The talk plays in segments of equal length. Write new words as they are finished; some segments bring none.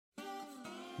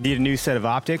Need a new set of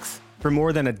optics? For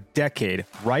more than a decade,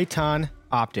 Right On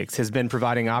Optics has been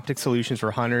providing optic solutions for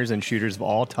hunters and shooters of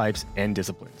all types and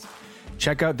disciplines.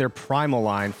 Check out their Primal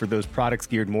line for those products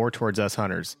geared more towards us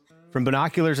hunters. From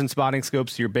binoculars and spotting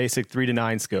scopes to your basic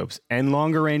 3-9 scopes and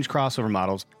longer range crossover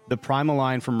models, the Primal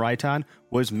line from Right On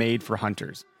was made for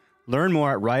hunters. Learn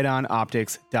more at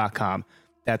rightonoptics.com.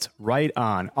 That's Right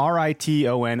On,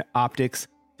 RITON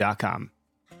optics.com.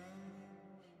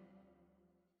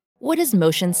 What does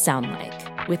motion sound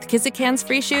like? With Kizikans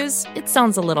free shoes, it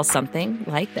sounds a little something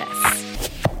like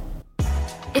this.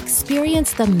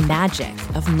 Experience the magic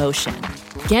of motion.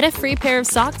 Get a free pair of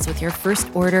socks with your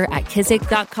first order at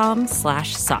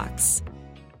kizik.com/socks.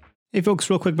 Hey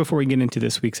folks, real quick before we get into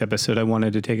this week's episode, I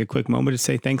wanted to take a quick moment to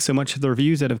say thanks so much for the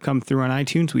reviews that have come through on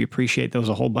iTunes. We appreciate those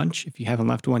a whole bunch. If you haven't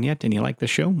left one yet and you like the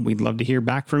show, we'd love to hear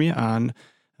back from you on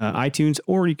iTunes,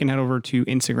 or you can head over to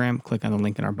Instagram, click on the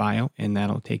link in our bio, and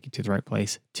that'll take you to the right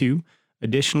place too.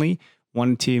 Additionally,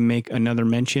 wanted to make another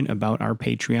mention about our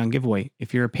Patreon giveaway.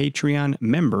 If you're a Patreon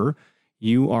member,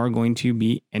 you are going to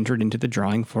be entered into the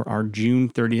drawing for our June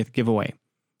 30th giveaway.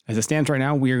 As it stands right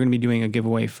now, we are going to be doing a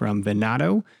giveaway from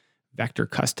Venado, Vector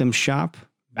Custom Shop,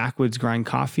 Backwoods Grind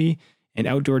Coffee, and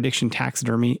Outdoor Addiction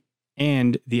Taxidermy,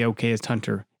 and the Okayest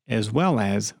Hunter, as well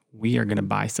as we are going to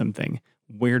buy something.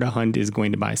 Where to Hunt is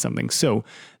going to buy something. So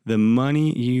the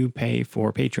money you pay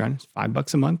for Patreon is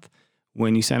 $5 a month.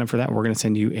 When you sign up for that, we're going to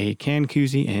send you a can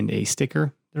koozie and a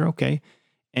sticker. They're okay.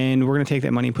 And we're going to take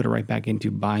that money and put it right back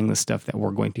into buying the stuff that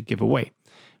we're going to give away.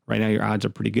 Right now, your odds are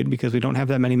pretty good because we don't have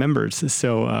that many members.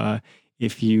 So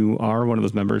if you are one of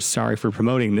those members, sorry for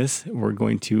promoting this. We're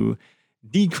going to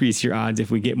decrease your odds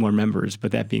if we get more members.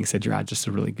 But that being said, your odds are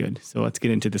still really good. So let's get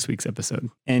into this week's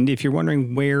episode. And if you're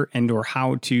wondering where and or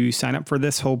how to sign up for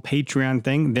this whole Patreon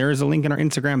thing, there is a link in our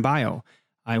Instagram bio.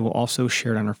 I will also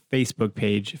share it on our Facebook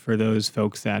page for those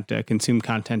folks that consume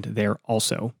content there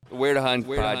also. Where to Hunt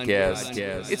podcast.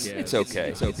 It's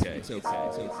okay.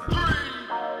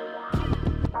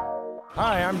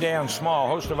 Hi, I'm Dan Small,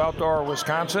 host of Outdoor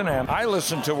Wisconsin, and I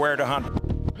listen to Where to Hunt.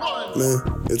 Nah,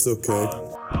 it's okay.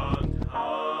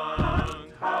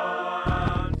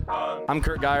 I'm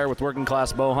Kurt Geyer with Working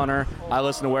Class Bow Hunter. I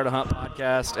listen to Where to Hunt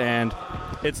podcast, and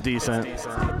it's decent. It's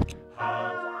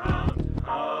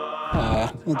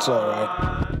all right.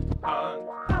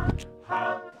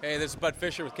 Hey, this is Bud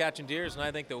Fisher with Catching Deers, and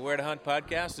I think the Where to Hunt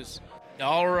podcast is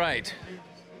all right.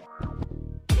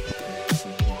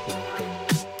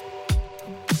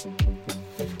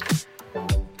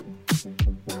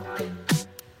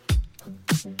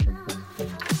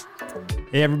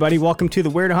 Hey everybody, welcome to the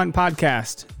Where to Hunt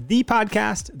podcast, the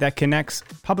podcast that connects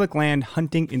public land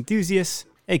hunting enthusiasts,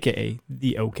 aka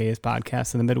the okayest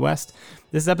podcast in the Midwest.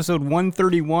 This is episode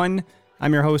 131.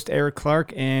 I'm your host, Eric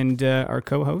Clark, and our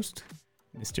co-host,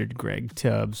 Mr. Greg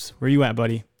Tubbs. Where you at,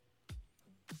 buddy?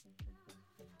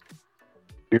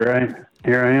 Here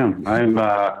I am. I'm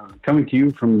coming to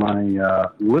you from my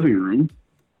living room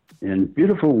in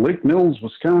beautiful Lake Mills,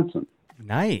 Wisconsin.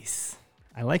 Nice.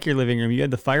 I like your living room. You had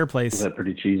the fireplace. Is that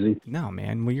pretty cheesy? No,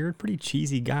 man. Well, you're a pretty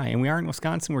cheesy guy. And we are in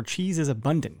Wisconsin where cheese is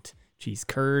abundant. Cheese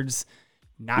curds,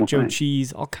 nacho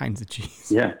cheese, all kinds of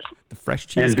cheese. Yeah. The fresh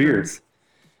cheese and beer. curds.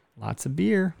 Lots of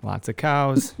beer. Lots of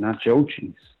cows. Nacho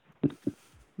cheese.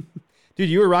 Dude,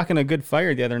 you were rocking a good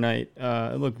fire the other night.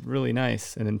 It looked really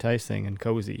nice and enticing and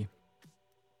cozy.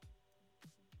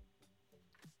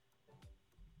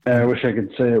 I wish I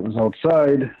could say it was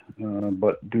outside,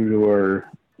 but due to our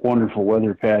wonderful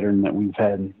weather pattern that we've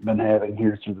been having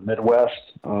here through the Midwest,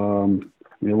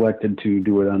 we elected to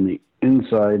do it on the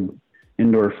inside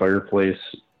indoor fireplace.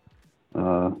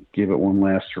 Give it one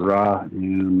last hurrah,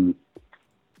 and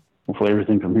hopefully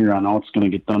everything from here on out is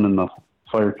going to get done in the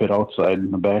fire pit outside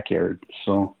in the backyard.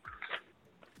 So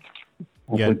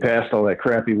hopefully past all that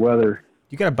crappy weather.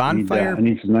 You got a bonfire? I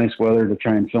need some nice weather to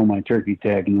try and fill my turkey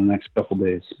tag in the next couple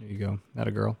days. There you go. That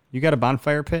a girl. You got a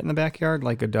bonfire pit in the backyard,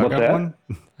 like a dugout one?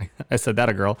 I said that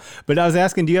a girl. But I was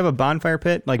asking, do you have a bonfire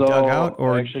pit, like dugout?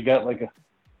 Or I actually got like a...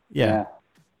 Yeah.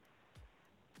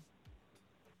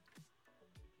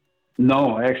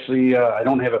 No, actually, I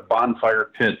don't have a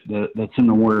bonfire pit that's in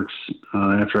the works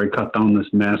after I cut down this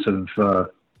massive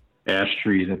ash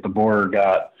tree that the borer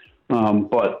got.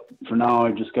 But for now,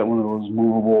 I just got one of those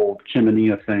movable chimney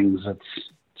things that's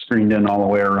screened in all the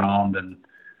way around and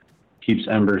keeps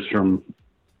embers from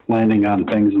landing on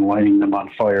things and lighting them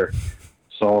on fire.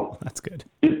 So that's good.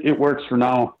 It works for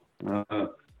now,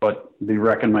 but I'll be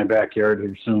wrecking my backyard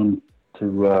here soon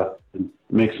to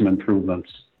make some improvements.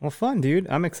 Well, fun, dude.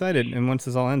 I'm excited. And once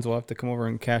this all ends, we'll have to come over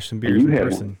and cash some beers in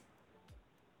person.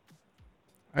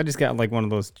 I just got like one of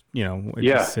those, it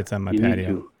just sits on my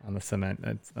patio on the cement.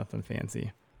 That's nothing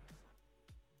fancy.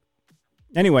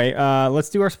 Anyway, let's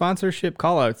do our sponsorship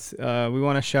callouts. We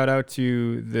want to shout out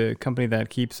to the company that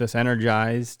keeps us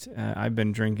energized. I've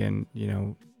been drinking,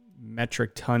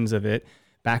 metric tons of it.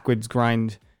 Backwoods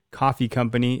Grind Coffee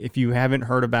Company. If you haven't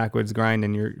heard of Backwoods Grind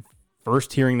and you're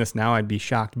first hearing this now, I'd be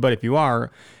shocked. But if you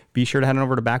are, be sure to head on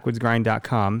over to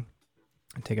backwoodsgrind.com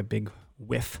and take a big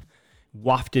whiff.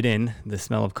 Waft it in. The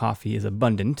smell of coffee is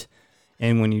abundant.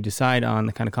 And when you decide on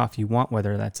the kind of coffee you want,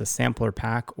 whether that's a sampler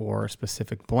pack or a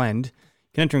specific blend,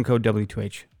 you can enter in code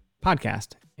W2H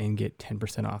podcast and get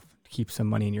 10% off to keep some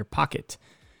money in your pocket.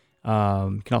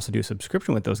 You can also do a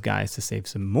subscription with those guys to save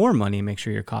some more money and make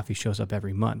sure your coffee shows up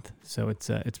every month. So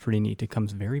it's pretty neat. It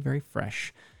comes very, very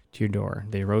fresh to your door.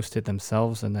 They roast it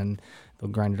themselves and then they'll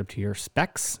grind it up to your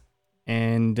specs.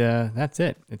 And that's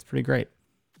it. It's pretty great.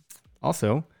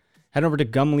 Also, head over to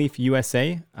Gumleaf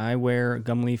USA. I wear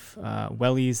Gumleaf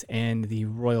wellies and the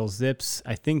Royal Zips.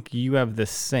 I think you have the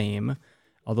same,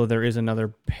 although there is another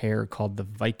pair called the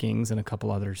Vikings and a couple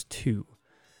others too.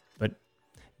 But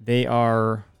they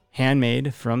are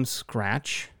handmade from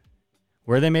scratch.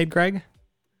 Where are they made, Greg?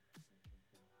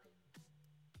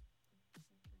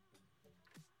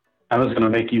 I was going to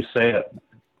make you say it.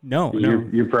 No.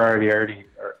 You're probably already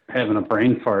having a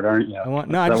brain fart, aren't you? Is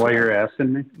that why you're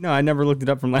asking me? No, I never looked it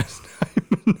up from last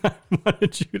time. I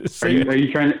wanted you to say it. Are you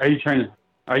trying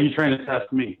to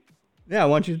test me? Yeah, I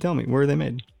want you to tell me. Where are they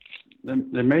made? They're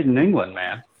made in England,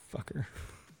 man. Fucker.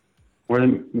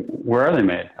 Where are they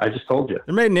made? I just told you.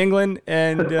 They're made in England,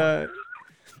 and if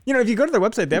you go to their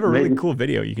website, they have a really cool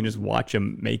video. You can just watch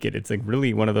them make it. It's like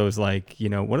really one of those one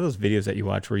of those videos that you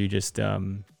watch where you just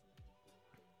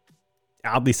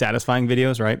oddly satisfying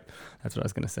videos, right? That's what I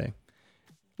was gonna say.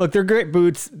 Look, they're great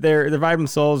boots. They're Vibram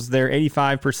soles. They're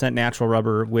 85% natural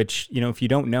rubber, which, if you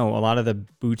don't know, a lot of the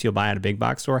boots you'll buy at a big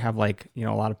box store have a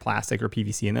lot of plastic or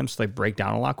PVC in them, so they break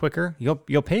down a lot quicker. You'll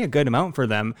pay a good amount for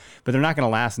them, but they're not going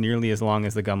to last nearly as long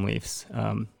as the Gumleafs.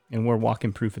 And we're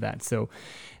walking proof of that. So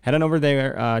head on over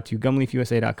there to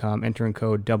gumleafusa.com, enter in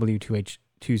code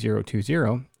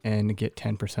W2H2020 and get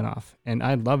 10% off. And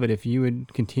I'd love it if you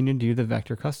would continue to do the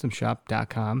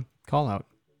vectorcustomshop.com call out.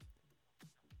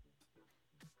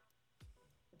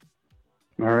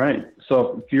 All right.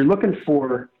 So if you're looking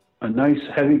for a nice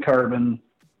heavy carbon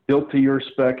built to your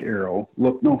spec arrow,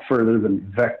 look no further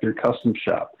than Vector Custom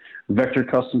Shop.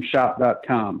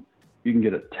 VectorCustomShop.com. You can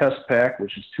get a test pack,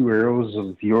 which is 2 arrows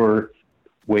of your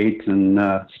weight and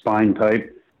spine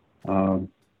type, a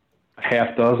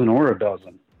half dozen or a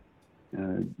dozen.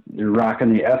 You're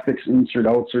rocking the Ethics insert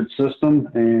outsert system,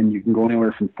 and you can go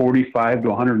anywhere from 45 to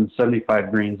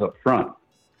 175 grains up front.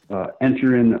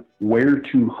 Enter in where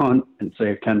to hunt and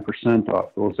save 10%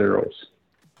 off those arrows.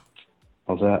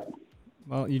 How's that?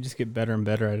 Well, you just get better and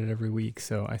better at it every week.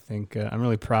 So I think I'm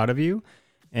really proud of you,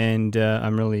 and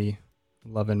I'm really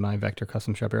loving my Vector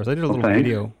Custom Shop arrows. I did a little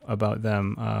video about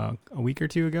them a week or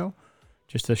two ago,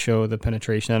 just to show the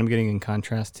penetration that I'm getting in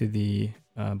contrast to the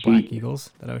Black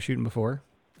Eagles that I was shooting before,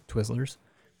 Twizzlers.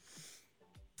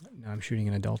 Now I'm shooting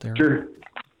an adult arrow. Sure.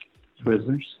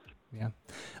 Twizzlers. Yeah.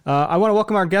 I want to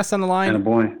welcome our guest on the line,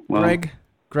 Well,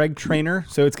 Greg Traynor.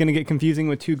 So it's going to get confusing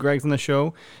with 2 Gregs on the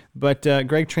show, but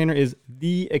Greg Traynor is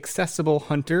the accessible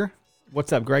hunter.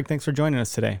 What's up, Greg? Thanks for joining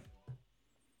us today.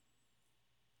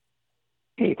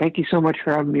 Hey, thank you so much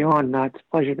for having me on. It's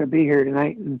a pleasure to be here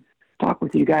tonight and talk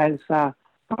with you guys. I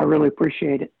really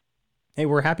appreciate it. Hey,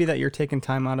 we're happy that you're taking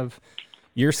time out of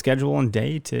your schedule and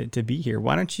day to be here.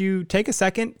 Why don't you take a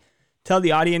second, tell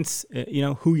the audience,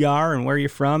 who you are and where you're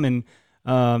from, and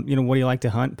what do you like to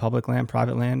hunt, public land,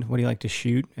 private land? What do you like to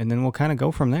shoot? And then we'll kind of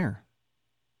go from there.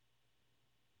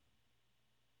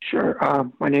 Sure.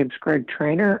 My name's Greg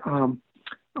Traynor. I'm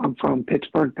from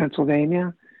Pittsburgh,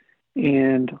 Pennsylvania,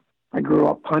 and I grew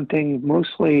up hunting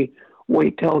mostly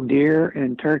white-tailed deer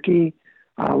and turkey,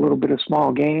 a little bit of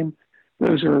small game.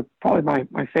 Those are probably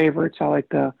my favorites. I like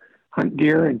to hunt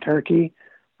deer and turkey.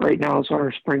 Right now is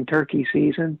our spring turkey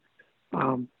season.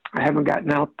 I haven't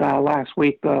gotten out last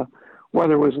week. The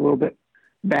weather was a little bit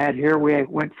bad here. We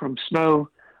went from snow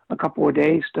a couple of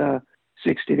days to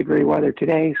 60-degree weather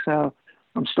today, so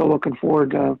I'm still looking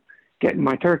forward to getting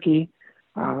my turkey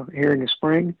here in the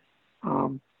spring.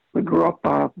 We grew up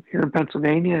here in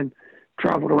Pennsylvania and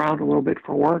traveled around a little bit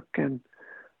for work, and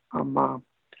I'm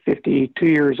 52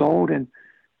 years old, and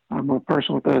I'm a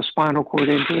person with a spinal cord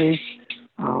injury.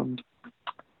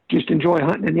 Just enjoy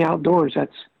hunting in the outdoors.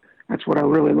 That's what I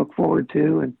really look forward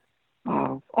to, and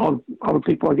all the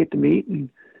people I get to meet and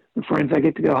the friends I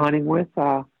get to go hunting with.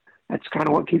 That's kind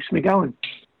of what keeps me going.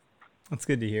 That's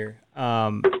good to hear.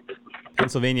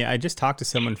 Pennsylvania. I just talked to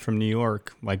someone from New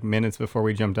York like minutes before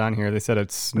we jumped on here. They said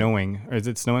it's snowing. Is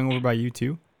it snowing over by you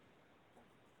too?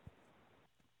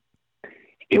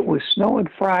 It was snowing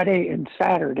Friday and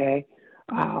Saturday,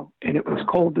 and it was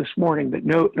cold this morning, but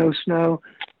no snow.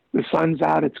 The sun's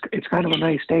out. It's kind of a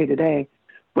nice day today,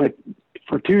 but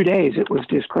for 2 days it was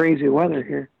just crazy weather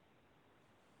here.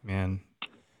 Man,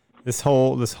 this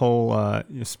whole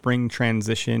spring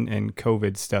transition and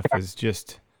COVID stuff is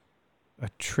just a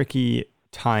tricky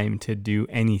time to do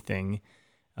anything.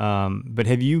 But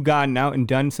have you gotten out and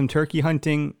done some turkey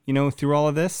hunting, through all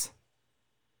of this?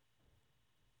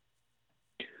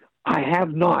 I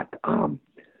have not.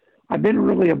 I've been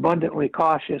really abundantly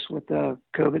cautious with the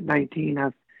COVID-19.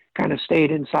 I've kind of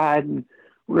stayed inside and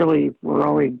really we're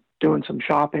only doing some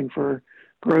shopping for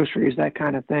groceries, that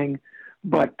kind of thing.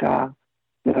 But the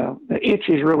itch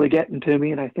is really getting to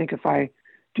me, and I think if I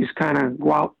just kind of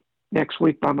go out next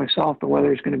week by myself, the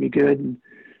weather's going to be good.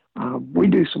 And we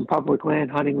do some public land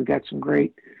hunting. We got some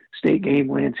great state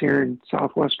game lands here in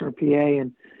southwestern PA,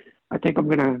 and I think I'm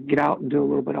going to get out and do a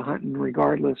little bit of hunting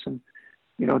regardless, and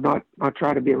not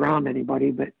try to be around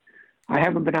anybody. But I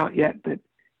haven't been out yet, but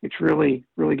it's really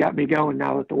got me going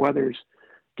now that the weather's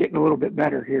getting a little bit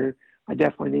better here. I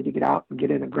definitely need to get out and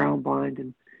get in a ground blind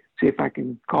and see if I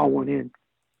can call one in.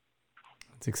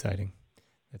 That's exciting.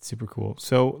 That's super cool.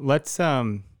 So let's, I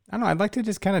don't know, I'd like to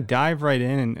just kind of dive right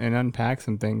in and unpack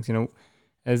some things.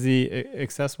 As the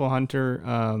accessible hunter,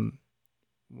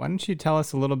 why don't you tell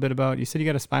us a little bit about, you said you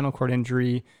got a spinal cord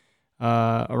injury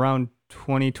around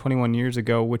 21 years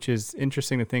ago, which is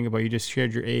interesting to think about. You just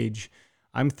shared your age.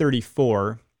 I'm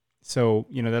 34. So,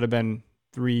 that'd have been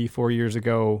 3-4 years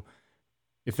ago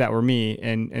if that were me.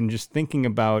 And just thinking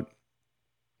about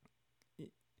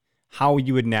how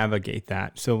you would navigate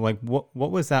that. So like, what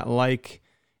was that like,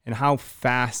 and how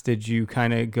fast did you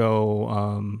kind of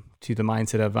go to the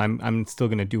mindset of I'm still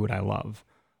going to do what I love?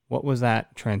 What was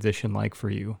that transition like for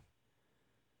you?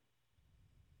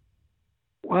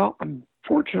 Well,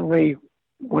 unfortunately,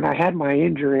 when I had my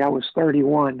injury, I was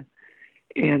 31,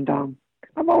 and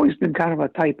I've always been kind of a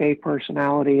type A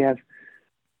personality. I've,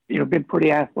 been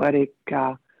pretty athletic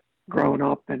growing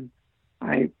up, and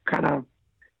I kind of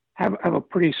have a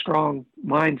pretty strong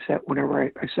mindset whenever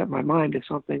I set my mind to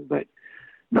something, but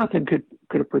nothing could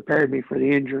have prepared me for the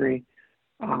injury.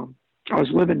 I was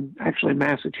living actually in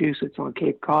Massachusetts on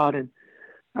Cape Cod, and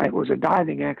it was a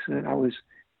diving accident. I was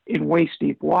in waist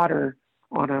deep water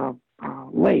on a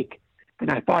lake,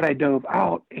 and I thought I dove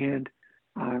out and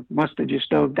must have just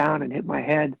dove down and hit my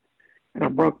head, and I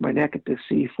broke my neck at the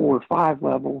C4 or 5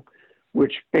 level,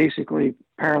 which basically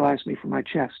paralyzed me from my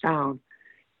chest down.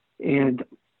 And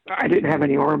I didn't have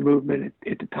any arm movement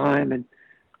at the time, and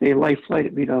they life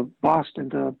flighted me to Boston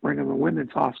to Brigham and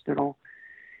Women's Hospital.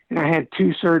 And I had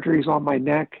 2 surgeries on my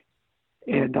neck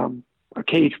and a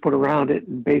cage put around it,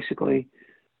 and basically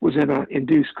was in an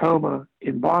induced coma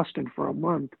in Boston for a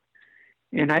month.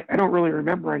 And I don't really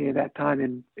remember any of that time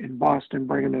in Boston,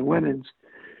 Brigham and Women's,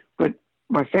 but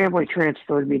my family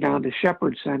transferred me down to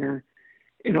Shepherd Center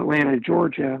in Atlanta,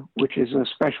 Georgia, which is a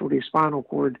specialty spinal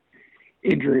cord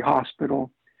injury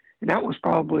hospital. And that was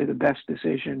probably the best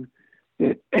decision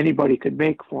that anybody could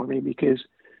make for me, because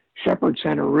Shepherd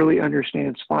Center really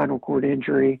understands spinal cord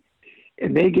injury,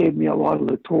 and they gave me a lot of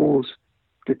the tools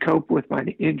to cope with my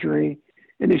injury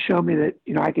and to show me that,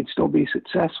 I could still be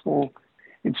successful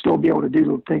and still be able to do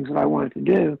the things that I wanted to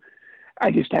do.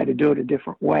 I just had to do it a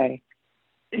different way.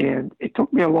 And it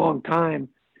took me a long time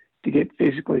to get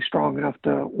physically strong enough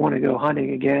to want to go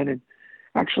hunting again. And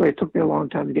actually, it took me a long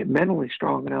time to get mentally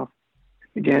strong enough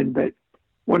again. But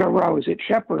whenever I was at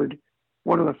Shepherd,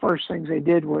 one of the first things they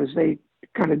did was they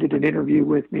kind of did an interview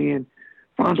with me and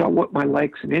found out what my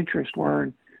likes and interests were.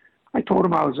 And I told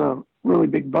them I was a really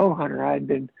big bow hunter. I had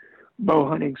been bow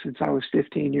hunting since I was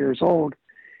 15 years old,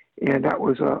 and that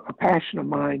was a passion of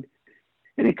mine.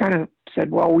 And he kind of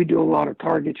said, well, we do a lot of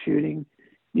target shooting.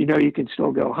 You can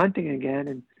still go hunting again.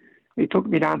 And they took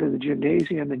me down to the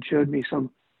gymnasium and showed me some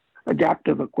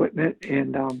adaptive equipment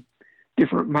and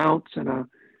different mounts and a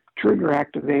trigger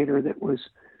activator that was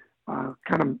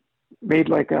kind of made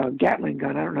like a Gatling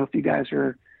gun. I don't know if you guys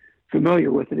are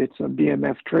familiar with it. It's a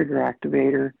BMF trigger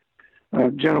activator. A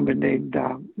gentleman named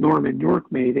Norman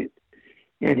York made it,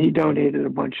 and he donated a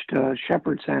bunch to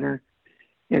Shepherd Center,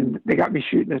 and they got me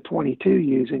shooting a 22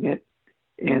 using it.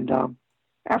 And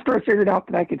after I figured out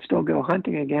that I could still go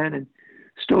hunting again and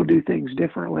still do things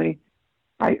differently,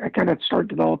 I kind of started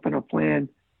developing a plan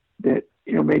that,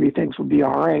 maybe things would be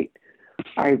all right.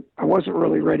 I wasn't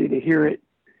really ready to hear it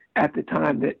at the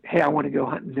time that, hey, I want to go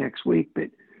hunting next week. But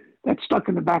that stuck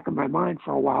in the back of my mind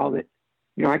for a while that,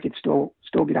 I could still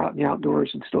get out in the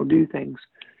outdoors and still do things.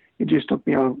 It just took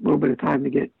me a little bit of time to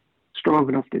get strong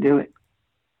enough to do it.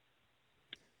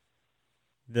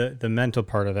 The mental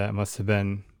part of that must have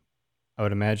been, I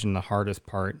would imagine, the hardest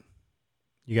part.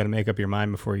 You got to make up your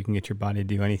mind before you can get your body to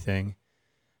do anything.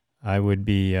 That would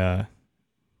be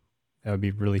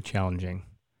really challenging.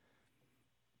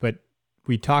 But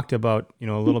we talked about, a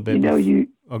little bit.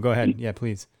 Oh, go ahead. Yeah,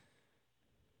 please.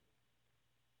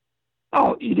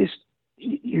 Oh,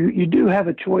 you do have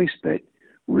a choice, but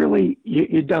really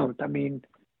you don't. I mean,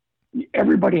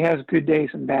 everybody has good days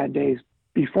and bad days.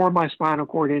 Before my spinal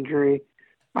cord injury,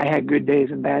 I had good days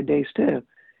and bad days too.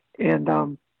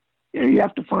 And, you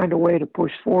have to find a way to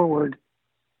push forward.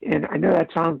 And I know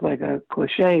that sounds like a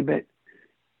cliche, but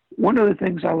one of the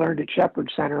things I learned at Shepherd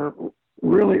Center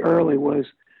really early was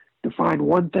to find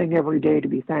one thing every day to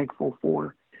be thankful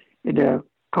for and to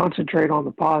concentrate on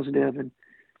the positive. And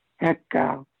heck,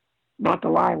 not to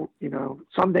lie,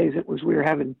 some days it was we were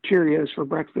having Cheerios for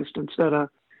breakfast instead of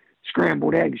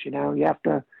scrambled eggs. You have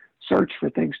to search for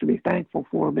things to be thankful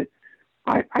for. But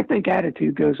I think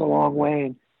attitude goes a long way.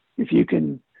 And if you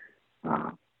can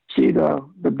see the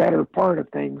better part of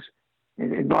things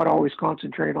and not always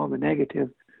concentrate on the negative,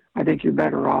 I think you're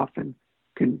better off and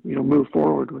can, move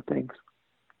forward with things.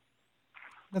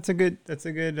 That's a good,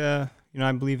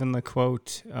 I believe in the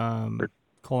quote,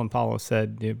 Colin Powell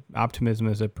said, optimism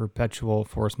is a perpetual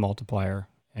force multiplier,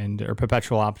 or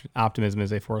perpetual optimism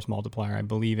is a force multiplier. I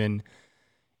believe in,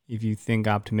 if you think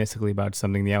optimistically about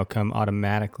something, the outcome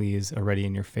automatically is already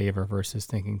in your favor versus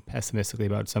thinking pessimistically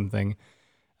about something.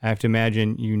 I have to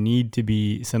imagine you need to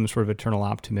be some sort of eternal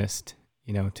optimist,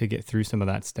 to get through some of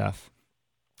that stuff.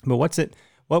 But what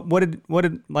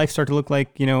did life start to look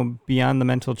like, beyond the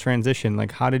mental transition?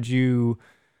 Like, how did you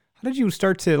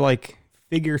start to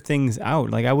figure things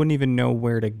out? I wouldn't even know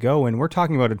where to go. And we're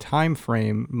talking about a time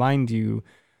frame, mind you,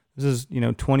 this is,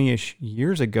 20-ish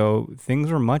years ago.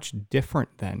 Things were much different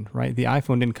then, right? The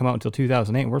iPhone didn't come out until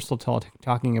 2008. We're still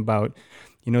talking about,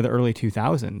 the early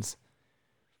 2000s.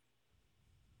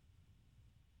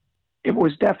 It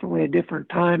was definitely a different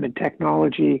time, and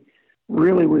technology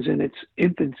really was in its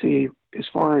infancy as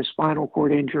far as spinal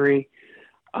cord injury.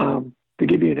 To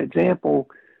give you an example,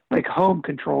 like home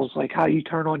controls, like how you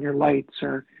turn on your lights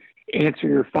or answer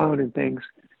your phone and things.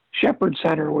 Shepherd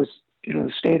Center was,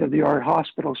 state-of-the-art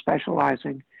hospital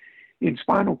specializing in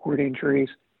spinal cord injuries,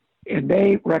 and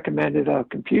they recommended a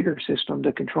computer system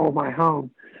to control my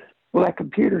home. Well, that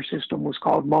computer system was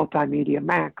called Multimedia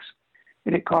Max,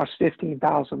 and it cost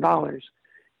 $15,000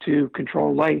 to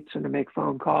control lights and to make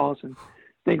phone calls and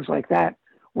things like that.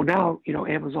 Well, now,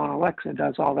 Amazon Alexa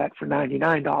does all that for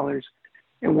 $99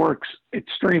 and works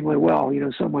extremely well,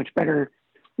 so much better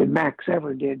than Max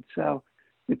ever did. So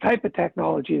the type of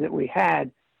technology that we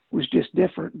had was just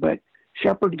different, but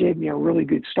Shepherd gave me a really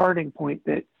good starting point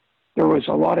that there was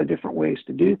a lot of different ways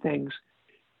to do things.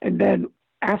 And then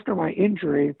after my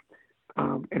injury,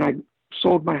 and I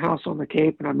sold my house on the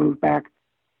Cape and I moved back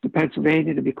to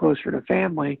Pennsylvania to be closer to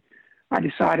family, I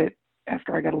decided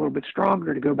after I got a little bit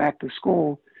stronger to go back to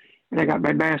school, and I got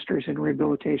my master's in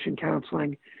rehabilitation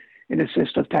counseling and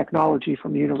assistive technology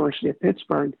from the University of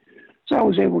Pittsburgh. So I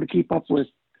was able to keep up with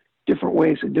different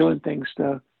ways of doing things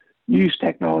to use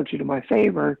technology to my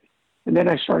favor. And then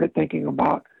I started thinking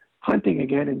about hunting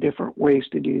again and different ways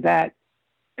to do that.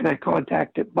 And I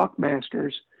contacted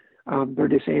Buckmasters, their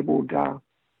disabled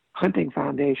hunting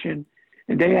foundation,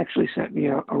 and they actually sent me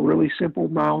a really simple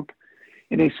mount,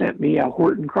 and they sent me a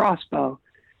Horton crossbow,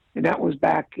 and that was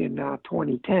back in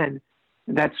 2010,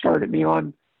 and that started me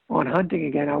on hunting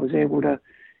again. I was able to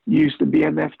use the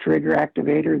BMF trigger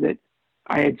activator that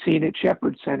I had seen at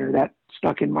Shepherd Center. That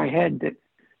stuck in my head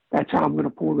that's how I'm going to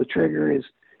pull the trigger, is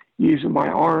using my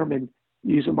arm and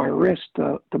using my wrist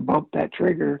to bump that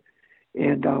trigger.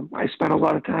 And I spent a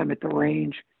lot of time at the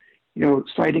range,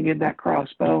 sighting in that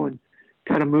crossbow and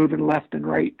kind of moving left and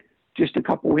right just a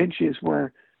couple inches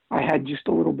where I had just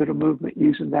a little bit of movement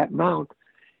using that mount.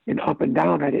 And up and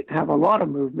down, I didn't have a lot of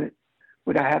movement,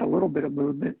 but I had a little bit of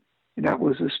movement, and that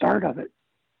was the start of it.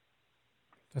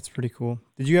 That's pretty cool.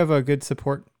 Did you have a good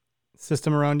support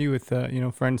system around you with,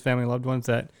 friends, family, loved ones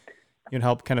that you'd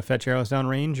help kind of fetch arrows down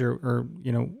range, or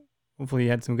hopefully you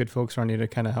had some good folks around you to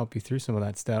kind of help you through some of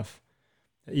that stuff?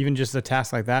 Even just a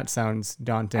task like that sounds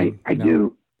daunting. I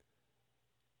do.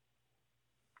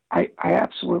 I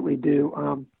absolutely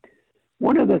do.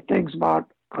 One of the things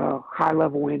about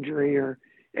high-level injury or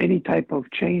any type of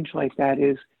change like that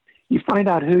is you find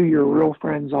out who your real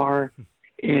friends are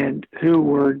and who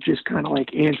were just kind of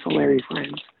like ancillary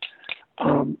friends.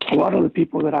 A lot of the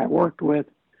people that I worked with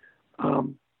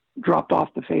dropped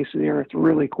off the face of the earth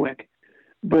really quick.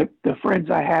 But the friends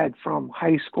I had from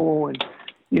high school and,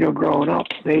 growing up,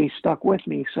 they stuck with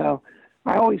me. So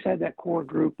I always had that core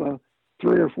group of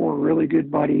 3 or 4 really good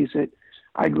buddies that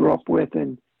I grew up with.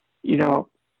 And,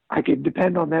 I could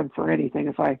depend on them for anything.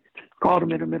 If I called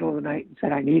them in the middle of the night and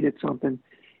said I needed something,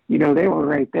 they were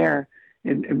right there.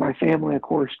 And my family, of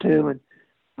course, too.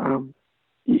 And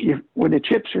when the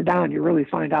chips are down, you really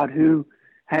find out who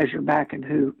has your back and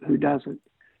who doesn't.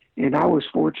 And I was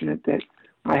fortunate that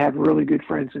I have really good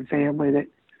friends and family that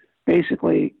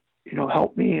basically,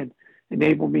 helped me and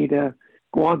enabled me to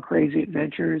go on crazy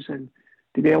adventures and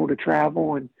to be able to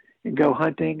travel and go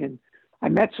hunting. And I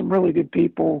met some really good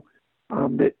people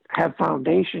that have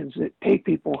foundations that take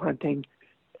people hunting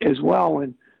as well.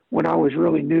 And when I was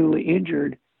really newly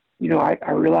injured,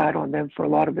 I relied on them for a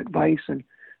lot of advice and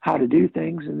how to do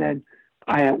things. And then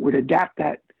I would adapt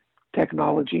that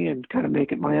technology and kind of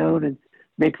make it my own and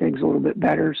make things a little bit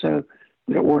better so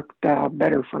that it worked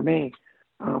better for me.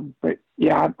 But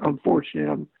yeah, I'm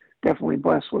fortunate. I'm definitely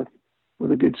blessed with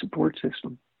a good support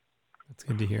system. That's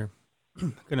good to hear.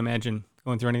 I couldn't imagine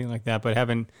going through anything like that, but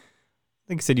having,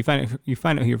 like I said, you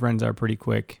find out who your friends are pretty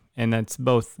quick, and that's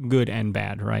both good and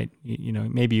bad, right?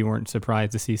 Maybe you weren't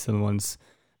surprised to see some ones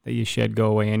that you shed go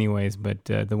away anyways, but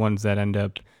the ones that end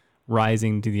up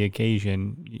rising to the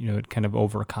occasion, it kind of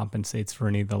overcompensates for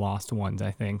any of the lost ones,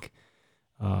 I think.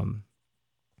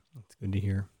 That's good to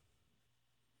hear.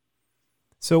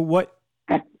 So what?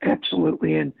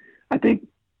 Absolutely. And I think,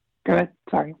 go ahead.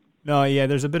 Sorry. No, yeah,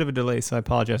 there's a bit of a delay, so I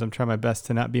apologize. I'm trying my best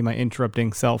to not be my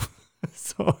interrupting self.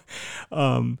 But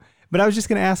I was just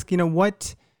going to ask,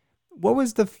 what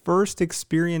was the first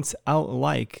experience out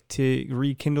like to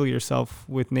rekindle yourself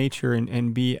with nature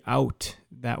and be out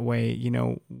that way?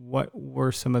 What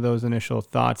were some of those initial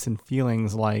thoughts and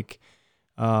feelings like?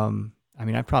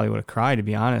 I probably would have cried, to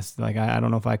be honest. Like, I don't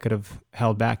know if I could have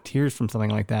held back tears from something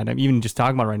like that. I'm even just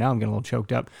talking about it right now, I'm getting a little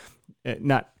choked up.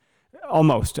 I'm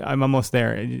almost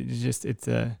there.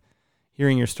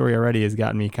 Hearing your story already has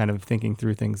gotten me kind of thinking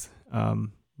through things.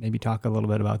 Maybe talk a little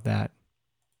bit about that.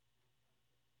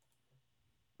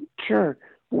 Sure.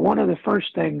 One of the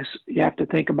first things you have to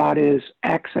think about is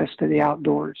access to the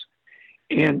outdoors.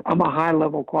 And I'm a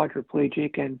high-level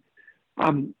quadriplegic, and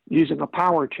I'm using a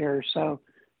power chair. So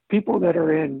people that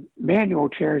are in manual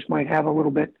chairs might have a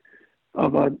little bit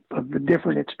of a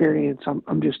different experience.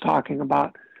 I'm just talking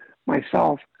about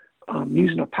myself.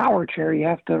 Using a power chair, you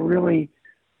have to really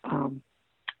kind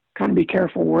of be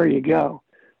careful where you go.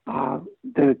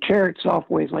 The chair itself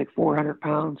weighs like 400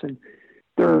 pounds, and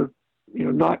they're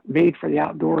not made for the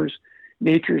outdoors.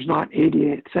 Nature's not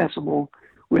ADA accessible.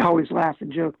 We always laugh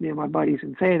and joke, me and my buddies,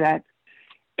 and say that.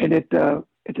 And at the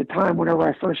time, whenever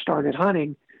I first started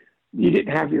hunting, you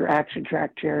didn't have your action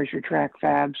track chairs, your track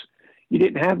fabs. You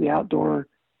didn't have the outdoor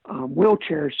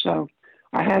wheelchairs. So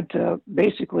I had to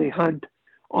basically hunt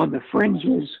on the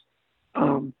fringes.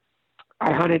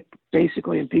 I hunted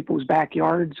basically in people's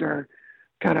backyards or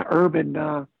kind of urban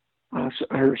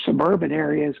or suburban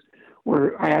areas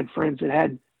where I had friends that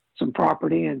had some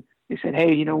property, and they said,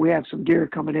 hey, we have some deer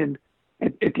coming in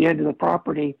at the end of the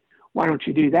property. Why don't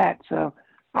you do that? So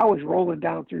I was rolling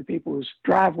down through people's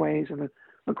driveways and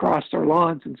across their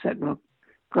lawns and setting up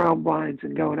ground blinds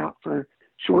and going out for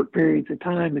short periods of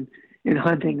time and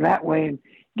hunting that way and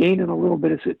gaining a little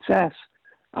bit of success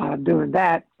doing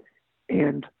that.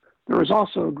 And there was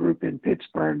also a group in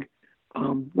Pittsburgh,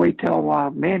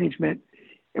 Whitetail Management,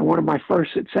 and one of my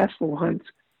first successful hunts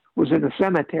was in a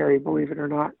cemetery, believe it or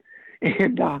not.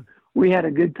 And we had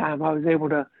a good time. I was able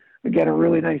to get a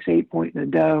really nice 8-point in a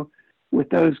doe with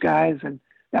those guys, and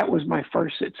that was my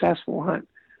first successful hunt.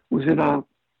 Was in a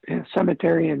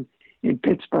cemetery in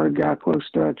Pittsburgh, close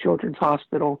to a children's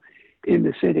hospital in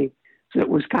the city. So it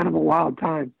was kind of a wild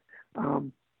time,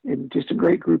 and just a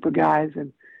great group of guys.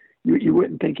 And you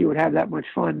wouldn't think you would have that much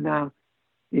fun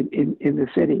in the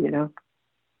city,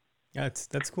 Yeah,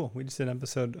 that's cool. We just did an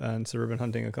episode on suburban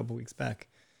hunting a couple weeks back.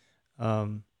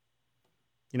 And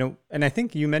I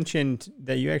think you mentioned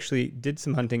that you actually did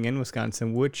some hunting in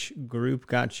Wisconsin. Which group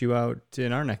got you out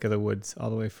in our neck of the woods all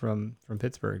the way from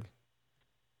Pittsburgh?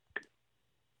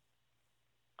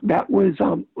 That was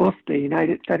UFTA, the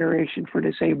United Federation for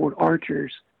Disabled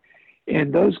Archers.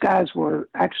 And those guys were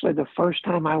actually the first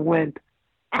time I went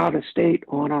out of state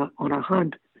on a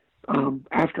hunt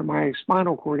after my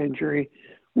spinal cord injury.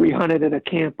 We hunted at a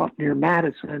camp up near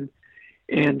Madison,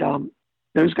 and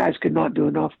those guys could not do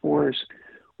enough for us.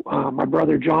 My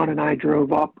brother John and I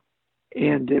drove up,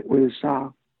 and it was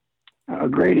a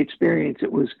great experience.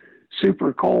 It was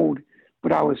super cold,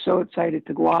 but I was so excited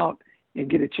to go out and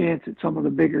get a chance at some of the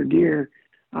bigger deer.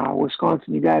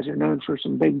 Wisconsin, you guys are known for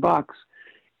some big bucks,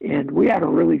 and we had a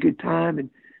really good time, and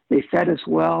they fed us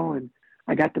well, and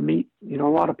I got to meet, a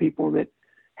lot of people that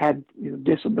had,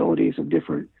 disabilities of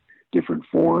different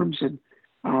forms, and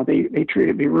they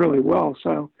treated me really well.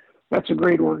 So that's a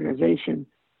great organization,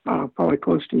 probably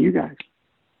close to you guys.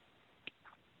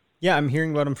 Yeah, I'm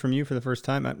hearing about them from you for the first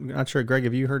time. I'm not sure, Greg,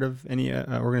 have you heard of any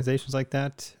organizations like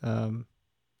that? I know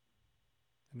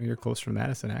you're close from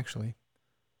Madison, actually.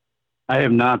 I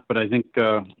have not, but I think,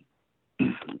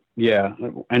 yeah,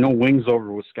 I know Wings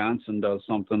Over Wisconsin does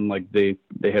something like they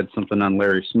had something on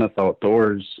Larry Smith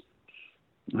Outdoors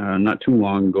not too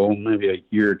long ago, maybe a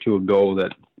year or two ago,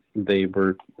 that they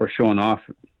were showing off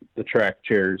the track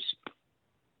chairs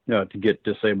to get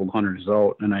disabled hunters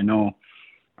out. And I know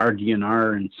our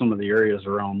DNR in some of the areas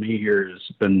around me here has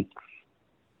been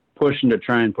pushing to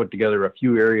try and put together a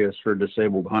few areas for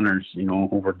disabled hunters,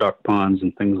 over duck ponds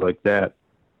and things like that.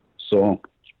 So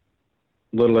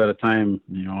little at a time,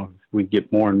 if we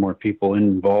get more and more people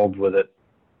involved with it,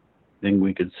 then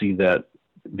we could see that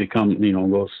become,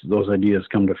 those ideas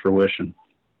come to fruition.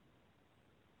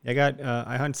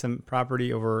 I hunt some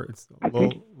property over, it's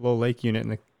a low lake unit in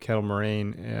the Kettle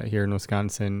Moraine here in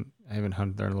Wisconsin. I haven't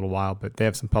hunted there in a little while, but they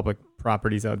have some public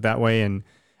properties out that way. And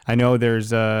I know there's,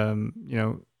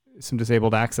 some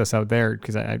disabled access out there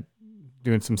because I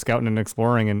doing some scouting and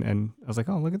exploring, and I was like,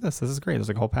 oh, look at this. This is great. There's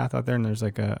like a whole path out there, and there's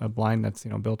like a blind that's,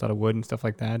 built out of wood and stuff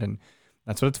like that. And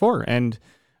that's what it's for. And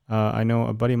I know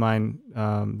a buddy of mine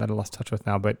that I lost touch with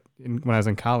now, but when I was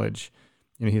in college,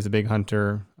 he's a big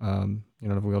hunter, in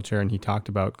a wheelchair, and he talked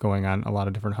about going on a lot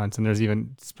of different hunts. And there's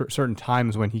even certain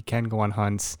times when he can go on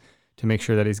hunts to make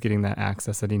sure that he's getting that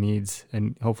access that he needs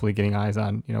and hopefully getting eyes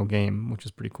on, game, which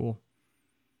is pretty cool.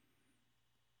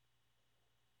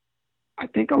 I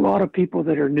think a lot of people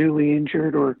that are newly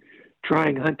injured or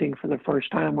trying hunting for the first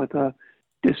time with a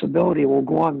disability will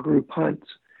go on group hunts.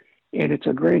 And it's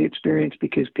a great experience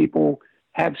because people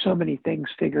have so many things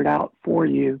figured out for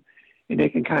you, and they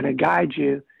can kind of guide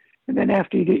you. And then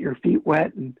after you get your feet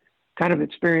wet and kind of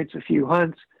experience a few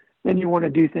hunts, then you want to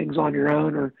do things on your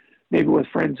own or maybe with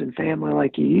friends and family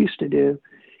like you used to do.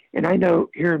 And I know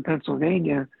here in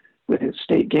Pennsylvania with its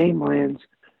state game lands,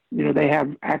 they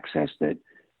have access that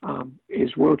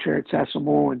is wheelchair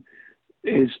accessible, and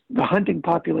is the hunting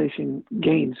population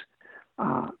gains,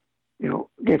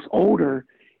 gets older,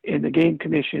 and the Game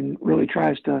Commission really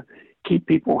tries to keep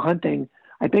people hunting.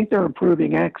 I think they're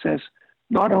improving access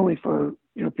not only for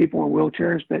people in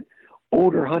wheelchairs, but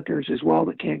older hunters as well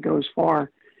that can't go as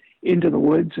far into the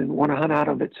woods and want to hunt out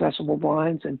of accessible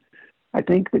blinds. And I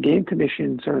think the Game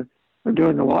Commissions are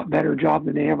doing a lot better job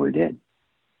than they ever did.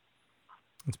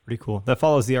 That's pretty cool. That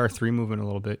follows the R3 movement a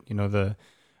little bit. The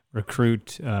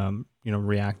recruit,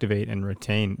 reactivate and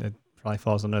retain. That probably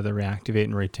falls under the reactivate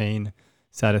and retain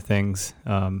side of things.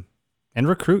 And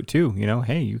recruit too.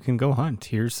 Hey, you can go hunt.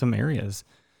 Here's some areas.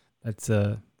 That's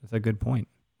a good point.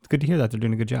 It's good to hear that they're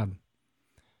doing a good job.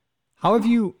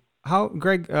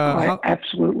 Greg?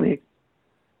 Absolutely.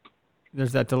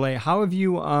 There's that delay. How have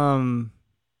you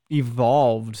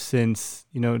evolved since,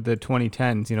 the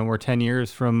 2010s? We're 10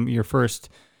 years from your first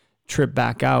trip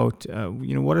back out.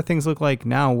 What do things look like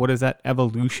now? What has that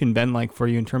evolution been like for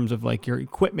you in terms of like your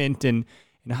equipment and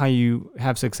how you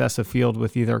have success afield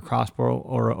with either a crossbow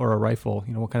or a rifle?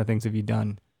 What kind of things have you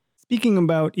done? Speaking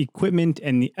about equipment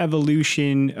and the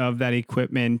evolution of that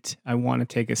equipment, I want to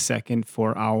take a second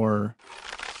for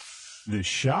The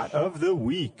Shot of the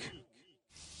Week.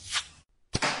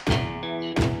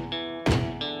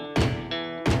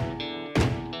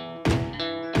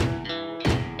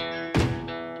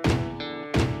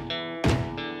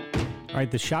 All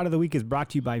right, the Shot of the Week is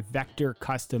brought to you by Vector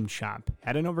Custom Shop.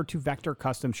 Head on over to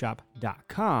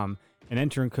vectorcustomshop.com and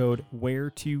enter in code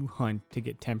WHERETOHUNT to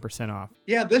get 10% off.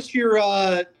 Yeah, this year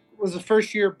was the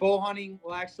first year bow hunting.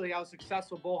 Well, actually, I was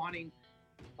successful bow hunting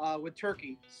with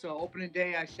turkey. So opening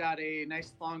day, I shot a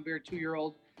nice long beard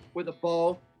 2-year-old with a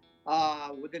bow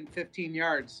within 15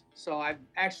 yards. So I've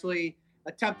actually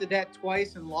attempted that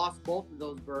twice and lost both of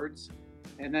those birds.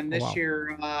 And then this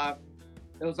year,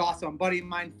 it was awesome. A buddy of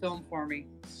mine filmed for me,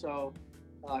 so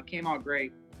came out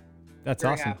great. That's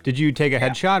very awesome. Happy. Did you take a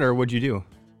headshot or what'd you do?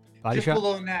 Body Just shot?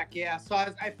 below neck, yeah. So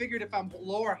I figured if I'm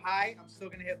low or high, I'm still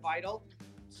gonna hit vital.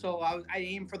 So I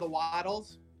aimed for the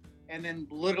wattles, and then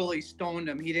literally stoned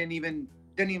him. He didn't even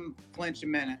flinch a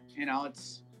minute. It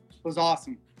was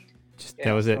awesome.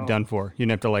 That was it, done for. You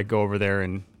didn't have to like go over there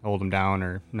and hold him down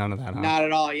or none of that. Huh? Not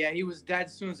at all. Yeah, he was dead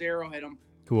as soon as the arrow hit him.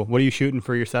 Cool. What are you shooting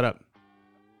for your setup?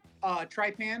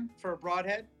 Tripan for a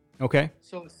broadhead. Okay.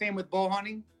 So same with bow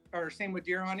hunting. or same with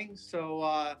deer hunting.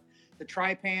 So the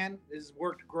Tri-Pan has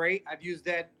worked great. I've used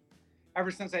that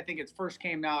ever since I think it first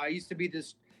came out. I used to be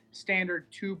this standard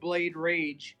 2-blade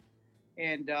Rage,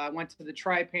 and I went to the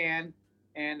Tri-Pan,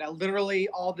 and literally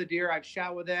all the deer I've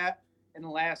shot with that in the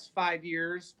last 5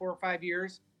 years, 4 or 5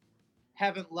 years,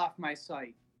 haven't left my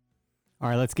sight. All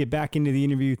right, let's get back into the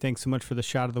interview. Thanks so much for the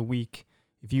shot of the week.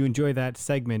 If you enjoy that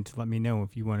segment, let me know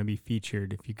if you want to be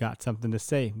featured. If you got something to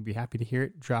say, we'd be happy to hear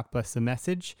it. Drop us a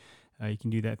message. You can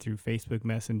do that through Facebook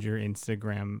Messenger,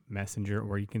 Instagram Messenger,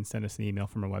 or you can send us an email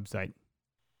from our website.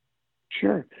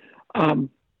 Sure.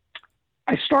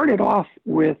 I started off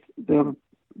with the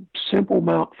simple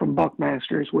mount from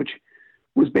Buckmasters, which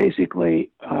was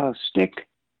basically a stick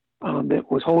that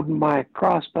was holding my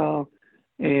crossbow,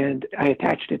 and I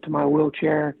attached it to my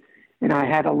wheelchair, and I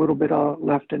had a little bit of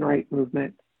left and right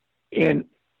movement. And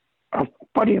a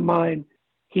buddy of mine,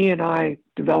 he and I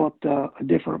developed a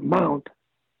different mount,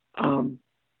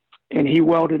 and he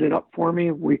welded it up for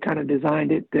me. We kind of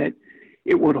designed it that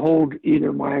it would hold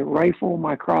either my rifle,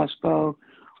 my crossbow,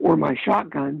 or my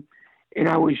shotgun. And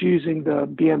I was using the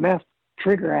BMF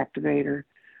trigger activator.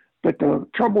 But the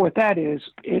trouble with that is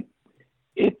it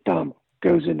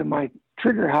goes into my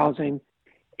trigger housing,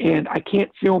 and I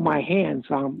can't feel my hands.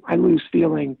 I lose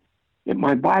feeling in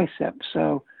my biceps.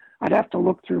 So I'd have to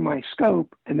look through my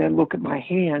scope and then look at my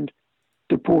hand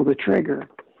to pull the trigger.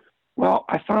 Well,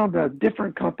 I found a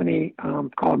different company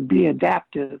called Be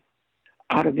Adaptive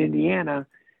out of Indiana,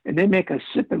 and they make a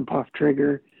sip and puff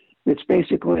trigger that's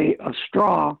basically a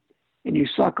straw, and you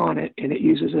suck on it, and it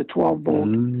uses a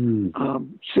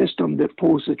 12-volt system that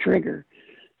pulls the trigger.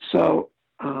 So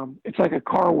it's like a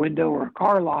car window or a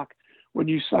car lock. When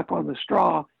you suck on the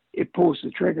straw, it pulls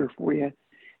the trigger for you.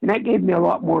 And that gave me a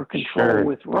lot more control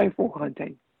with rifle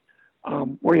hunting,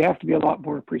 where you have to be a lot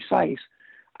more precise.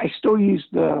 I still use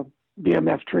the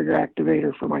BMF trigger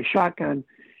activator for my shotgun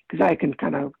because I can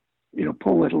kind of,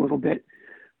 pull it a little bit.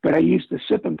 But I use the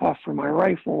sip and puff for my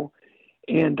rifle.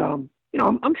 And,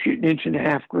 I'm shooting inch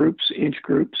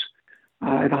groups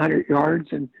at 100 yards.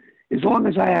 And as long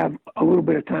as I have a little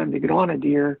bit of time to get on a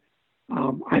deer,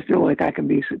 I feel like I can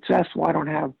be successful. I don't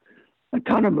have a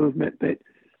ton of movement, but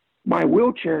my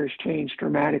wheelchair has changed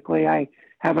dramatically. I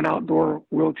have an outdoor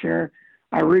wheelchair.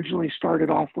 I originally started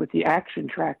off with the Action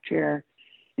Track chair,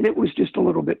 and it was just a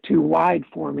little bit too wide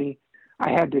for me.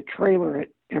 I had to trailer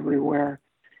it everywhere.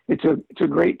 It's a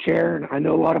great chair, and I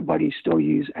know a lot of buddies still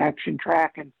use Action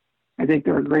Track, and I think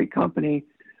they're a great company.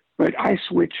 But I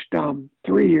switched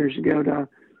 3 years ago to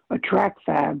a Track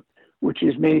Fab, which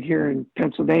is made here in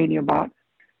Pennsylvania, about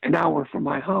an hour from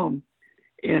my home,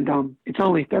 and it's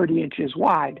only 30 inches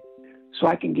wide, so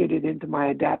I can get it into my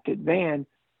adapted van.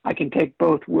 I can take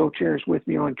both wheelchairs with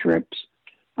me on trips.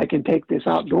 I can take this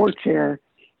outdoor chair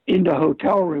into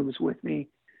hotel rooms with me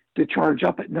to charge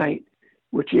up at night,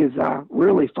 which is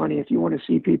really funny if you want to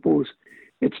see people's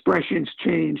expressions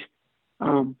change.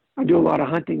 I do a lot of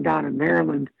hunting down in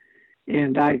Maryland,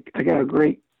 and I got a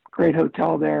great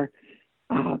hotel there.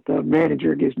 The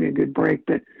manager gives me a good break,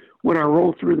 but when I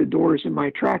roll through the doors in my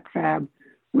Track Fab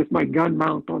with my gun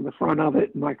mount on the front of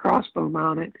it and my crossbow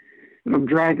mounted, and I'm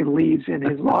dragging leaves in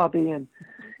his lobby and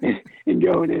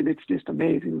going in, it's just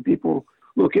amazing. When people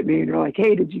look at me and they're like,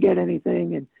 "Hey, did you get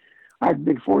anything?" And I've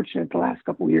been fortunate the last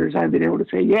couple of years. I've been able to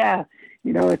say, "Yeah,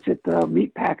 it's at the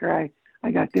meat packer.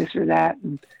 I got this or that,"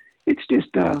 and it's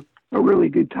just a really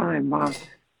good time.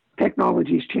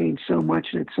 Technology's changed so much,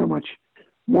 and it's so much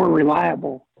more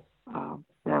reliable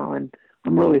now, and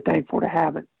I'm really thankful to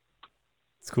have it.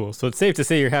 It's cool. So it's safe to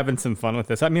say you're having some fun with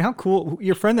this. I mean, how cool,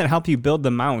 your friend that helped you build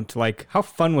the mount, like how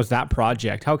fun was that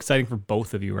project? How exciting for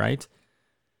both of you, right?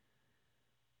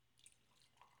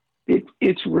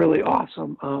 It's really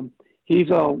awesome. He's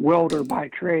a welder by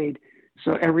trade,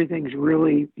 so everything's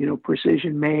really,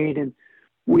 precision made. And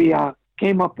we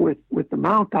came up with the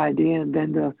mount idea and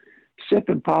then the sip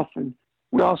and puff. And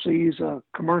we also use a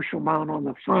commercial mount on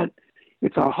the front.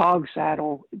 It's a hog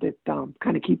saddle that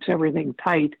kind of keeps everything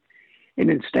tight. And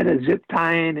instead of zip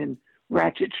tying and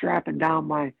ratchet strapping down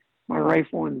my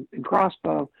rifle and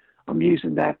crossbow, I'm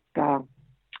using that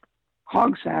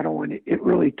hog saddle, and it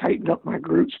really tightened up my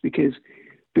groups because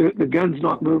the gun's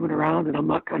not moving around and I'm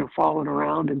not kind of falling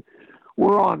around. And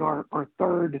we're on our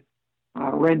third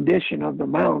rendition of the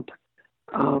mount.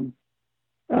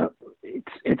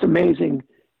 It's amazing.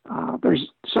 There's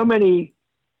so many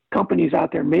companies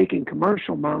out there making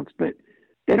commercial mounts, but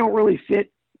they don't really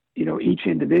fit each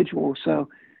individual. So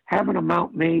having a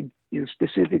mount made,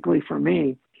 specifically for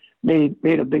me made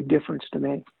a big difference to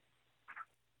me.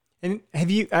 And have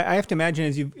you, I have to imagine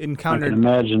as you've encountered. I can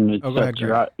imagine it go ahead,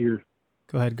 sets your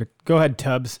Go ahead,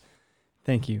 Tubbs.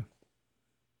 Thank you.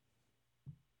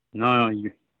 No,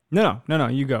 you. No.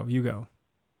 You go.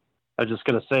 I was just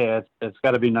gonna say it's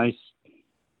got to be nice.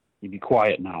 You be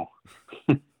quiet now.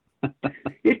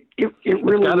 It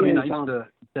really it's got to be is, nice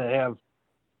to have.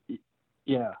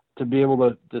 Yeah, to be able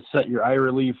to set your eye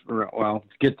relief, or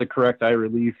get the correct eye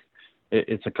relief.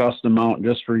 It's a custom mount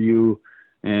just for you,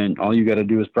 and all you got to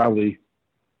do is probably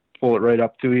pull it right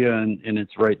up to you, and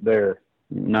it's right there.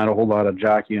 Not a whole lot of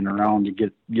jockeying around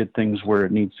to get things where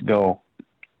it needs to go.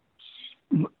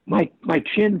 My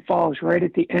chin falls right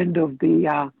at the end of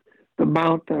the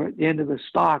mount, the end of the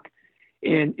stock,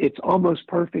 and it's almost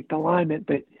perfect alignment.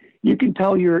 But you can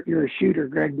tell you're a shooter,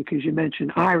 Greg, because you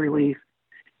mentioned eye relief,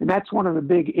 and that's one of the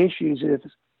big issues.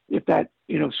 If that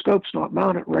scope's not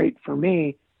mounted right for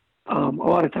me, a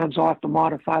lot of times I'll have to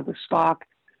modify the stock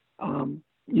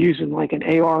using like an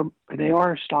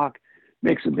AR stock.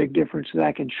 Makes a big difference that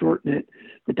I can shorten it.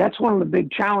 But that's one of the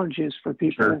big challenges for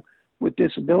people with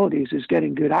disabilities is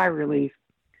getting good eye relief.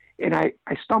 And I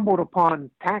stumbled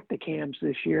upon Tacticams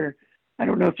this year. I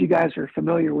don't know if you guys are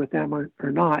familiar with them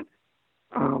or not.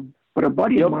 But a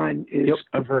buddy of mine is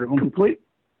I've heard of him.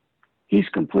 He's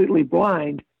completely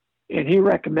blind, and he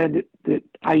recommended that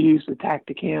I use the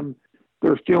Tacticam.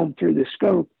 They're filmed through the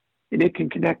scope, and it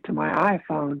can connect to my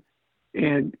iPhone.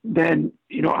 And then,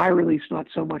 eye relief's not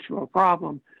so much of a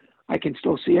problem. I can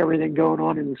still see everything going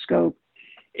on in the scope.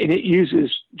 And it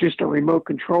uses just a remote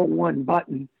control, one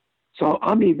button. So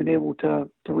I'm even able to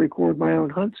record my own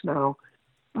hunts now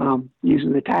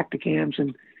using the Tacticams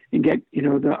and get,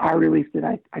 the eye relief that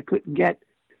I couldn't get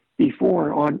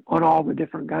before on all the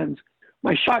different guns.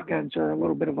 My shotguns are a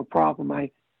little bit of a problem.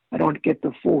 I don't get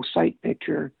the full sight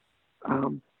picture.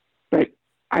 But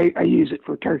I use it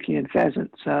for turkey and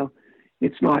pheasant. So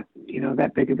it's not,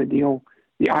 that big of a deal,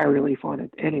 the eye relief on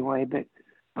it anyway, but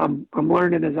I'm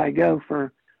learning as I go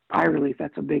for eye relief.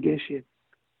 That's a big issue.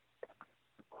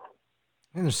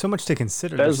 Man, there's so much to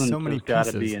consider. Pheasant There's so many has got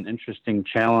to be an interesting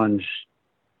challenge.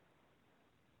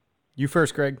 You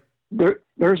first, Greg.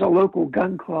 There's a local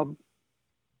gun club.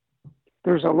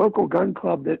 There's a local gun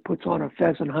club that puts on a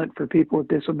pheasant hunt for people with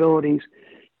disabilities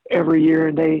every year,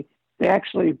 and they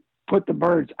actually put the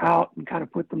birds out and kind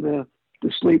of put them to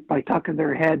sleep by tucking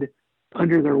their head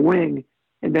under their wing,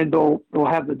 and then they'll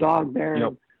have the dog there. Yep.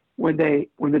 And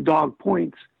when the dog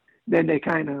points, then they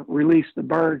kind of release the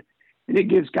bird, and it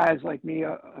gives guys like me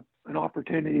an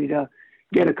opportunity to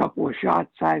get a couple of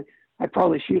shots. I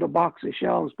probably shoot a box of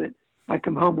shells, but I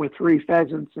come home with 3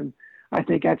 pheasants, and I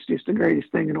think that's just the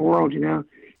greatest thing in the world.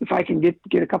 If I can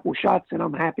get a couple of shots, and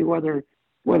I'm happy whether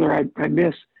I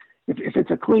miss. If it's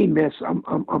a clean miss,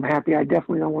 I'm happy. I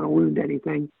definitely don't want to wound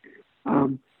anything.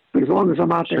 But as long as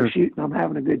I'm out there shooting, I'm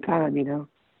having a good time,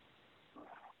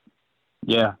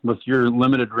 Yeah, with your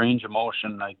limited range of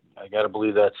motion, I got to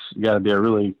believe that's got to be a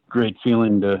really great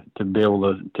feeling to be able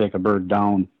to take a bird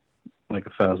down like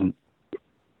a pheasant.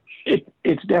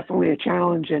 It's definitely a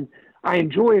challenge, and I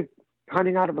enjoy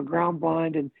hunting out of a ground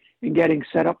blind and getting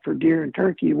set up for deer and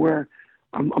turkey where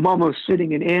I'm almost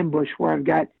sitting in ambush where I've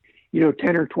got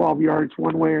 10 or 12 yards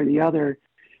one way or the other,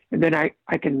 and then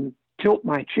I can tilt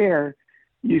my chair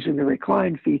using the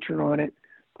recline feature on it.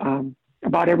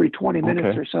 About every 20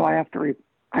 minutes or so, I have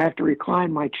to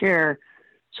recline my chair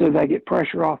so that I get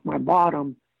pressure off my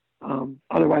bottom.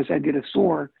 Otherwise, I'd get a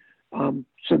sore. So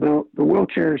the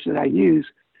wheelchairs that I use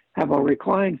have a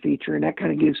recline feature, and that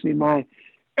kind of gives me my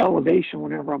elevation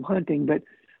whenever I'm hunting. But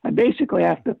I basically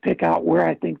have to pick out where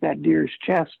I think that deer's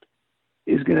chest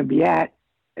is going to be at,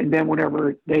 and then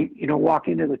whenever they walk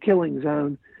into the killing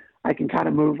zone, I can kind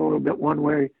of move a little bit one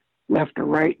way, left or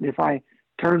right, and if I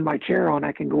turn my chair on,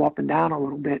 I can go up and down a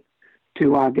little bit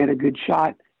to get a good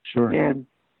shot. Sure. And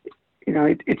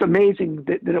it's amazing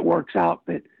that it works out,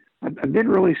 but I've been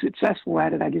really successful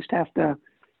at it. I just have to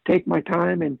take my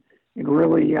time and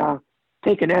really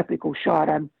take an ethical shot.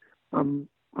 I'm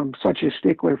such a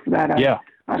stickler for that.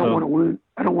 I don't want to wound.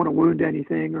 I don't want to wound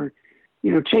anything or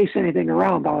chase anything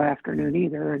around all afternoon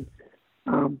either.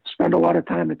 And spend a lot of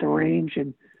time at the range,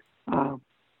 and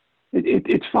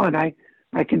it's fun.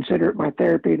 I consider it my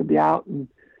therapy to be out, and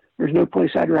there's no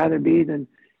place I'd rather be than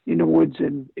in the woods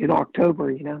in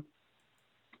October. No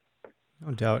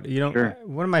doubt. Sure.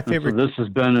 One of my favorite. So this has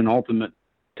been an ultimate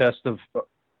test of.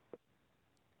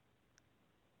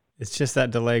 It's just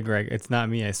that delay, Greg. It's not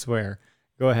me, I swear.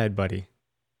 Go ahead, buddy.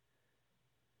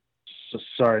 So,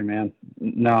 sorry, man.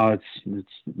 No, it's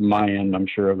my end, I'm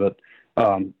sure of it.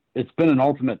 It's been an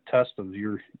ultimate test of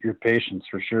your patience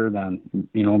for sure. Then,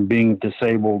 being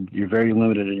disabled, you're very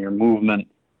limited in your movement.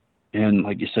 And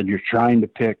like you said, you're trying to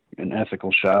pick an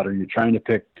ethical shot, or you're trying to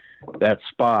pick that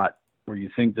spot where you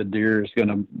think the deer is going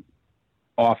to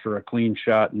offer a clean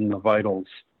shot in the vitals.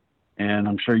 And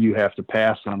I'm sure you have to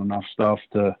pass on enough stuff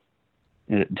to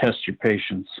test your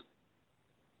patience.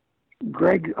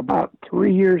 Greg, about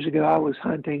 3 years ago, I was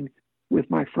hunting with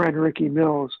my friend Ricky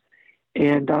Mills,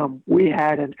 and we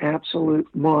had an absolute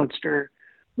monster,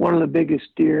 one of the biggest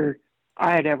deer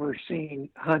I had ever seen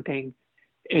hunting,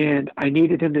 and I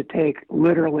needed him to take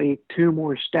literally 2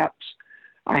 more steps.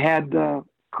 I had the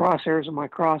crosshairs of my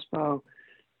crossbow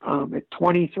at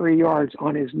 23 yards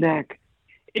on his neck,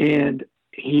 and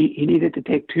he needed to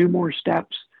take 2 more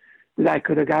steps that I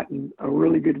could have gotten a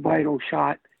really good vital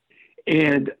shot.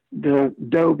 And the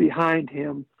doe behind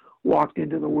him walked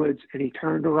into the woods, and he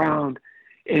turned around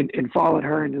and followed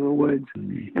her into the woods.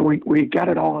 And we got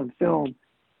it all on film,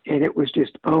 and it was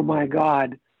just, oh my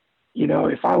God, you know,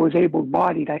 if I was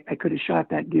able-bodied, I could have shot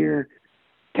that deer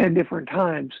 10 different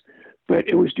times. But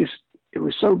it was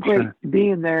so great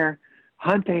being there,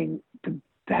 hunting, to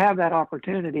have that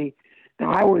opportunity.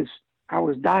 Now I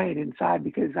was dying inside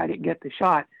because I didn't get the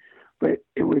shot, but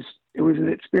it was an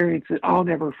experience that I'll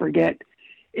never forget,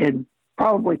 and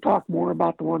probably talk more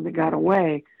about the one that got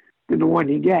away than the one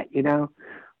you get, you know.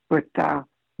 But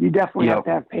you definitely have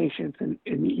to have patience, and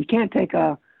you can't take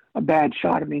a bad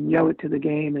shot. I mean, you owe it to the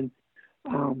game.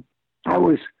 And I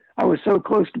was so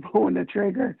close to pulling the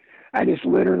trigger. I just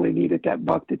literally needed that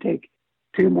buck to take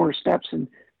 2 more steps. And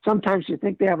sometimes you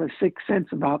think they have a sixth sense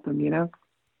about them, you know?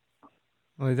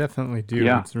 Well, they definitely do.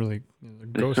 Yeah. It's really, they're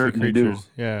They ghostly certainly creatures.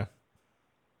 do. Yeah.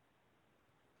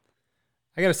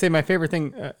 I got to say, my favorite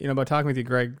thing, about talking with you,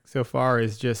 Greg, so far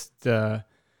is just, I'm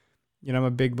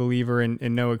a big believer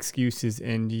in no excuses,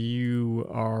 and you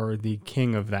are the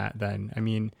king of that then. I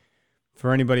mean,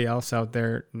 for anybody else out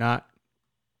there not,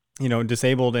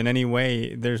 disabled in any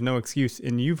way, there's no excuse.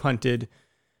 And you've hunted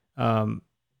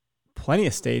plenty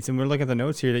of states, and we're looking at the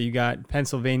notes here that you got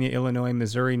Pennsylvania, Illinois,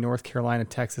 Missouri, North Carolina,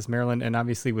 Texas, Maryland, and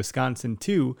obviously Wisconsin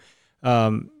too.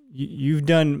 You've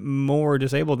done more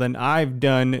disabled than I've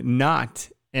done not,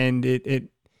 and it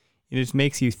just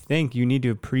makes you think. You need to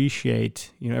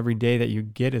appreciate every day that you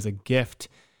get as a gift,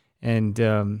 and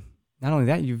not only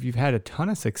that, you've had a ton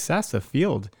of success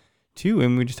afield too.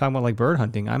 And we just talking about like bird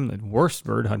hunting. I'm the worst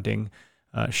bird hunting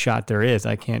shot there is.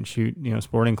 I can't shoot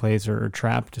sporting clays or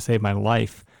trap to save my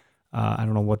life. I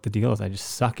don't know what the deal is. I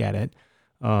just suck at it.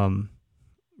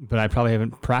 But I probably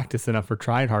haven't practiced enough or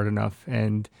tried hard enough.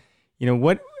 And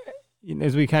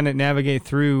as we kind of navigate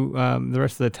through the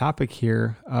rest of the topic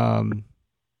here,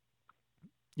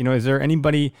 is there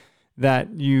anybody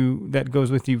that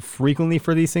goes with you frequently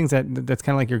for these things? That's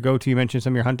kind of like your go-to. You mentioned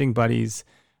some of your hunting buddies.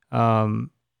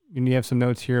 And you have some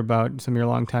notes here about some of your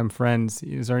longtime friends.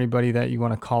 Is there anybody that you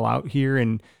want to call out here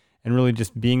and really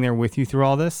just being there with you through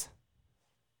all this?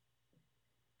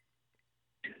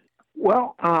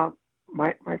 Well,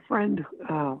 my friend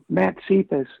Matt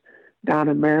Cephas down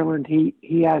in Maryland,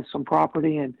 he has some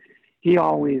property, and he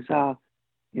always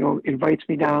invites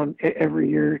me down every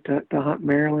year to hunt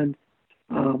Maryland.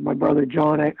 My brother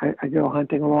John, I go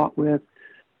hunting a lot with.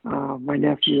 My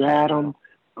nephew Adam.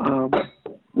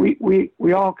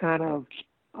 We all kind of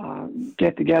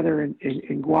get together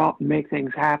and go out and make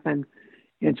things happen,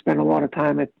 and spend a lot of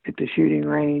time at the shooting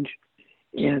range.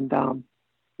 And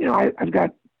I've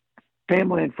got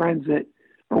family and friends that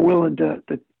are willing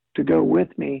to go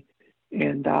with me,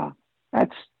 and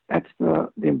that's the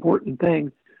important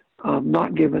thing.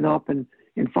 Not giving up and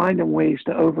finding ways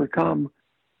to overcome,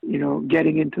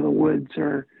 getting into the woods,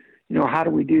 or how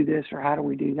do we do this or how do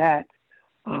we do that.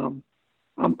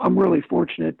 I'm really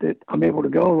fortunate that I'm able to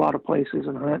go a lot of places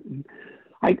and hunt, and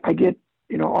I get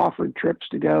offered trips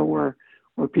to go where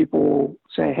people will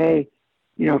say, hey,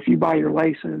 if you buy your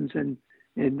license and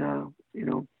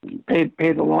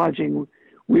pay the lodging,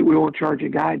 we won't charge a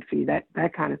guide fee,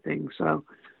 that kind of thing. So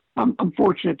I'm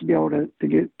fortunate to be able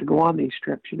to go on these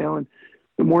trips, and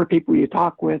the more people you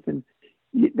talk with, and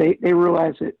they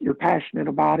realize that you're passionate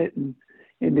about it, and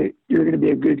that you're going to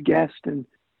be a good guest and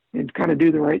kind of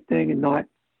do the right thing, and not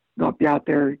be out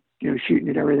there, shooting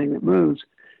at everything that moves,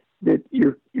 that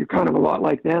you're kind of a lot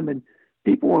like them, and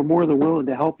people are more than willing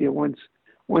to help you once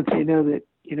they know that,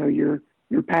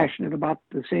 you're passionate about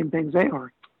the same things they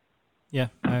are. Yeah,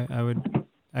 I would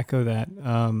echo that.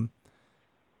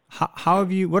 How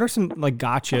have you, what are some like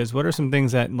gotchas? What are some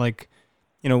things that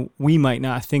we might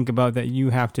not think about that you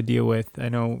have to deal with? I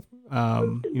know,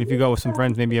 if you go with some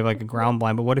friends, maybe you have like a ground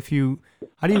blind, but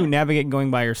how do you navigate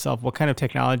going by yourself? What kind of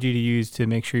technology do you use to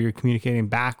make sure you're communicating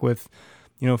back with,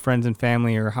 friends and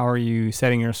family, or how are you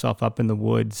setting yourself up in the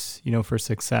woods, for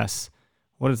success?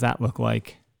 What does that look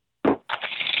like?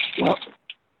 Well,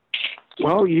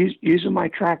 Well, using my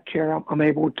track chair, I'm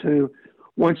able to,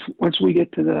 once we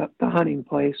get to the hunting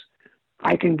place,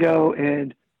 I can go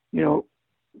and,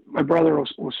 my brother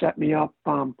will set me up,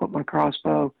 put my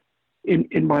crossbow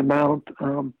in my mount.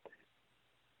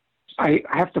 I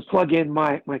have to plug in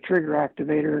my trigger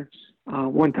activator.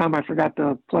 One time I forgot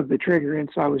to plug the trigger in,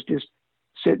 so I was just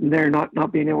sitting there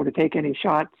not being able to take any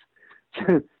shots.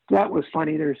 So that was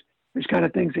funny. There's kind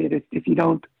of things that if you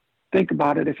don't think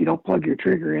about it, if you don't plug your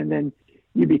trigger in, then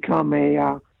you become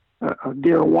a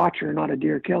deer watcher, not a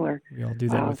deer killer. We all do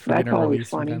that with that's always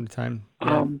funny. From time to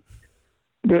time.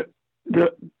 Yeah.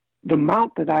 The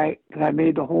mount that I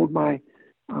made to hold my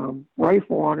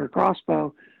rifle on or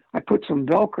crossbow, I put some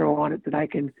Velcro on it that I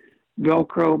can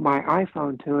Velcro my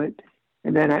iPhone to it,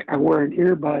 and then I wear an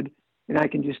earbud, and I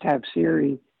can just have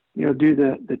Siri, do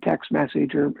the text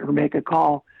message or make a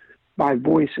call by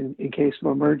voice in case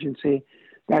of emergency.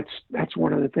 That's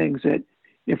one of the things that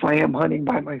if I am hunting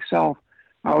by myself,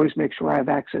 I always make sure I have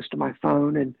access to my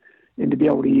phone and to be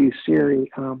able to use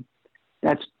Siri.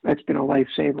 That's been a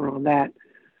lifesaver on that.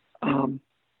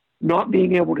 Not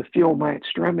being able to feel my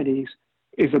extremities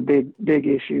is a big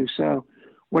issue. So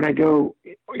when I go,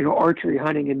 archery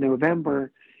hunting in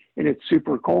November and it's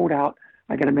super cold out,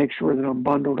 I got to make sure that I'm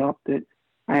bundled up, that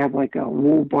I have like a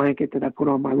wool blanket that I put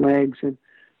on my legs, and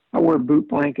I wear boot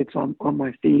blankets on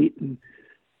my feet. And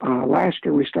last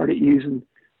year we started using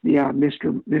the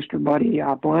Mr. Buddy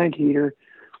blind heater,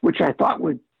 which I thought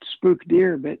would spook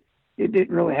deer, but it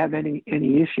didn't really have any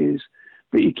issues.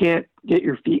 But you can't get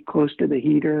your feet close to the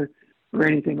heater or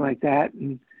anything like that,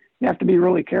 and you have to be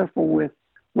really careful with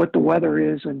what the weather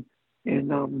is and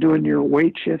doing your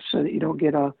weight shifts so that you don't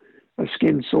get a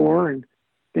skin sore and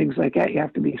things like that. You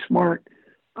have to be smart.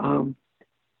 When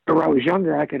I was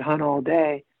younger, I could hunt all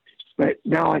day, but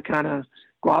now I kind of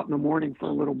go out in the morning for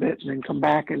a little bit and then come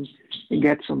back and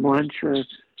get some lunch, or a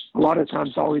lot of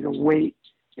times I'll either wait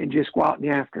and just go out in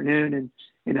the afternoon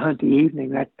and hunt the evening.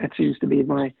 That seems to be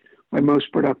my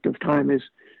most productive time, is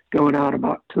going out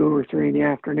about 2 or 3 in the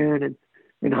afternoon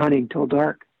and hunting till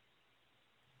dark.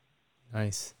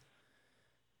 Nice.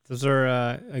 Those are,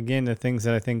 again, the things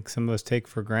that I think some of us take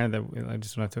for granted that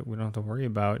we don't have to worry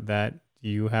about, that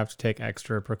you have to take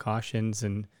extra precautions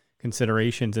and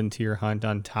considerations into your hunt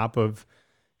on top of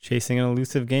chasing an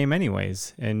elusive game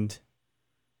anyways. And,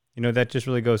 that just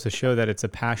really goes to show that it's a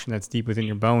passion that's deep within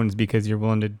your bones, because you're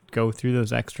willing to go through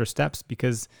those extra steps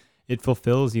because it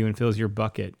fulfills you and fills your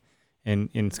bucket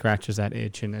and scratches that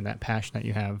itch and that passion that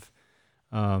you have.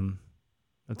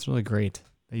 That's really great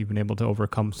that you've been able to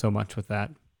overcome so much with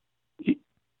that.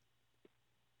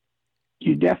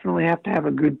 You definitely have to have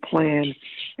a good plan,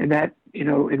 and that,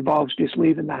 involves just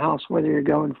leaving the house, whether you're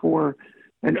going for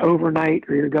an overnight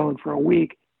or you're going for a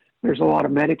week. There's a lot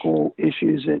of medical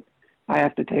issues that I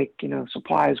have to take,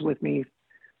 supplies with me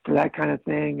for that kind of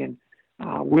thing, and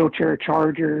wheelchair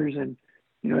chargers and,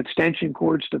 extension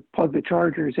cords to plug the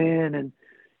chargers in, and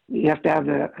you have to have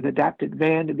an adapted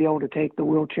van to be able to take the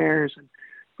wheelchairs. And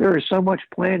there is so much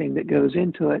planning that goes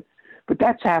into it, but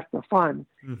that's half the fun.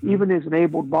 Mm-hmm. Even as an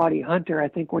able-bodied hunter, I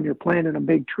think when you're planning a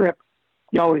big trip,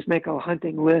 you always make a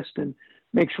hunting list and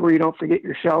make sure you don't forget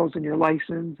your shells and your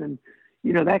license and,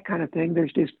 that kind of thing.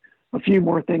 There's just a few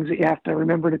more things that you have to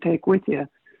remember to take with you,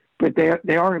 but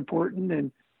they are important.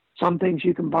 And some things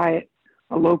you can buy at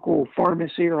a local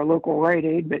pharmacy or a local Rite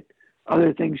Aid, but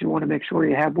other things you want to make sure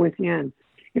you have with you. And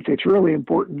if it's really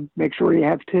important, make sure you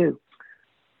have two.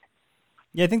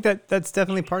 Yeah, I think that's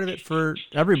definitely part of it for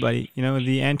everybody.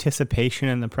 The anticipation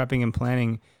and the prepping and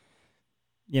planning.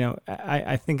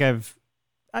 I think I'm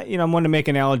one to make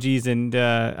analogies, and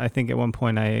I think at one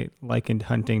point I likened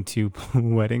hunting to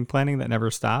wedding planning that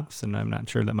never stops, and I'm not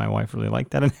sure that my wife really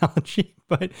liked that analogy.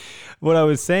 But what I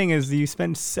was saying is you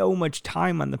spend so much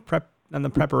time on the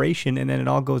preparation, and then it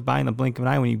all goes by in the blink of an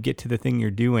eye when you get to the thing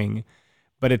you're doing.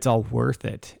 But it's all worth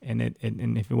it, and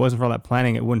if it wasn't for all that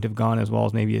planning, it wouldn't have gone as well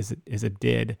as maybe as it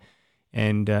did.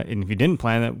 And if you didn't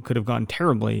plan, that could have gone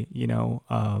terribly.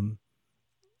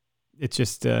 It's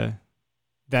just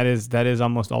that is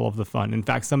almost all of the fun. In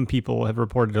fact, some people have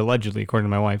reported, allegedly, according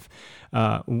to my wife,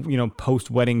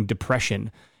 post-wedding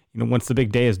depression. Once the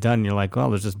big day is done, you're like, well,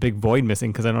 there's this big void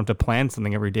missing because I don't have to plan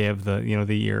something every day of the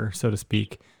year, so to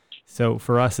speak. So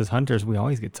for us as hunters, we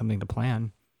always get something to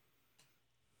plan.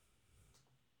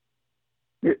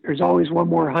 There's always one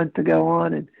more hunt to go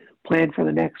on and plan for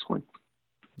the next one.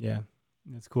 Yeah,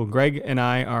 that's cool. Greg and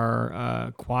I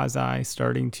are quasi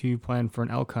starting to plan for an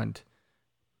elk hunt,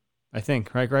 I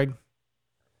think. Right, Greg?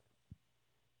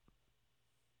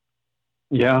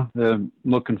 Yeah,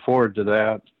 looking forward to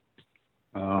that.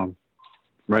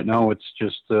 Right now it's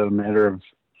just a matter of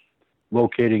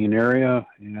locating an area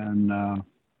and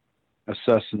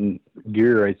assessing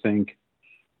gear, I think,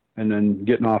 and then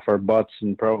getting off our butts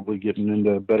and probably getting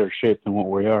into better shape than what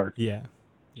we are. Yeah.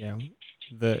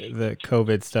 The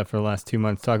COVID stuff for the last 2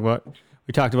 months.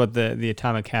 We talked about the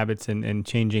atomic habits and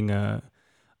changing a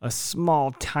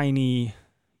small, tiny,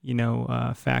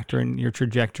 factor in your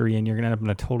trajectory, and you're gonna end up in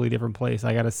a totally different place.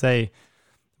 I gotta say,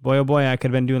 boy, oh boy, I could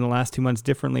have been doing the last 2 months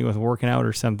differently with working out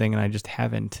or something, and I just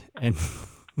haven't. And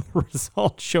the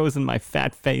result shows in my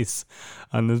fat face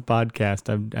on this podcast.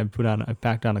 I've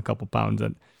packed on a couple pounds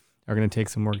that are going to take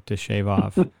some work to shave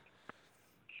off. I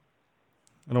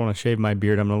don't want to shave my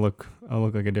beard. I'll look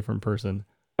like a different person.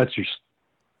 That's your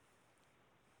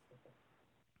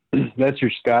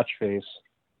Scotch face.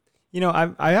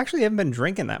 I actually haven't been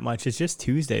drinking that much. It's just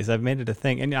Tuesdays. I've made it a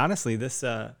thing. And honestly, this,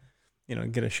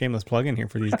 get a shameless plug in here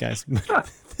for these guys.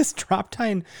 This Drop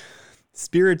Tine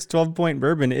Spirits 12-point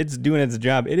bourbon, it's doing its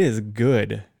job. It is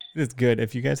good. It is good.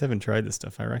 If you guys haven't tried this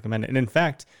stuff, I recommend it. And in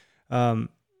fact,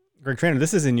 Greg Traynor,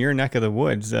 this is in your neck of the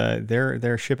woods.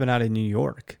 They're shipping out of New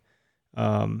York.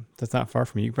 That's not far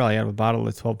from you. You probably have a bottle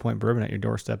of 12-point bourbon at your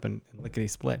doorstep and lickety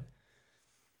split.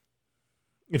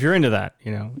 If you're into that,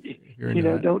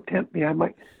 don't tempt me. I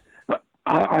might.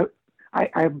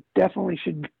 I definitely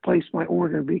should place my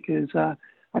order because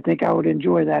I think I would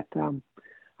enjoy that. I'm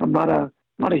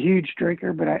not a huge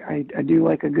drinker, but I do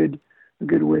like a good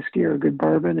whiskey or a good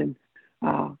bourbon,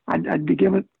 and I'd be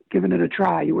giving it a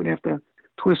try. You wouldn't have to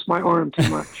twist my arm too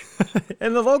much.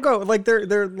 And the logo, like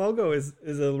their logo is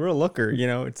a real looker.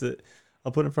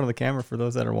 I'll put it in front of the camera for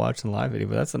those that are watching the live video.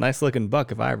 But that's a nice looking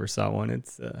buck if I ever saw one.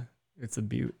 It's a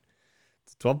beaut.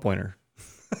 It's a 12-pointer.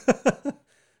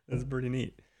 That's pretty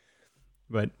neat.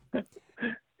 But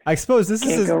I suppose this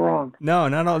Can't go wrong.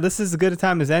 No. This is as good a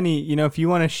time as any. If you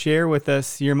want to share with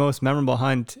us your most memorable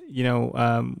hunt,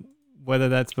 whether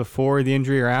that's before the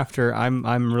injury or after,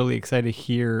 I'm really excited to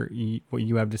hear what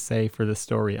you have to say for this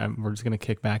story. We're just going to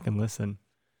kick back and listen.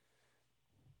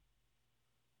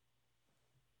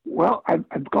 Well,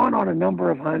 I've gone on a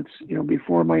number of hunts,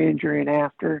 before my injury and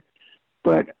after,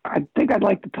 but I think I'd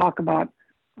like to talk about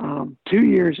 2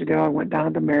 years ago. I went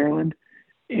down to Maryland,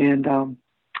 and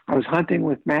I was hunting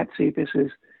with Matt Cephas,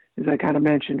 as I kind of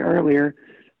mentioned earlier,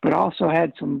 but also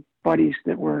had some buddies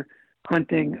that were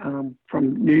hunting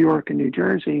from New York and New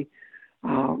Jersey,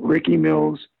 Ricky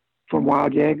Mills from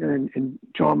Wild Jaeger and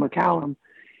John McCallum,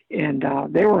 and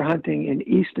they were hunting in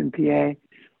Easton, PA,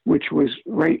 which was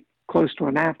right close to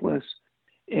Annapolis,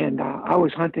 and I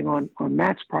was hunting on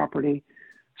Matt's property.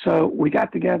 So we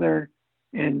got together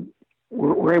and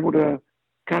we're able to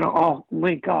kind of all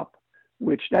link up,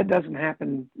 which that doesn't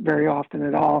happen very often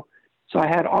at all. So I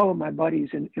had all of my buddies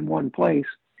in one place,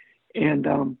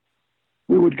 and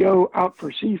we would go out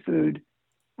for seafood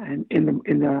and in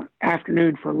the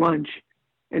afternoon for lunch,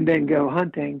 and then go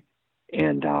hunting.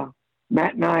 And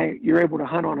Matt and I, you're able to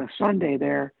hunt on a Sunday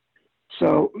there.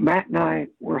 So Matt and I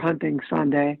were hunting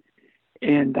Sunday,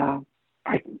 and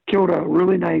I killed a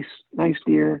really nice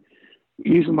deer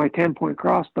using my 10-point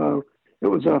crossbow. It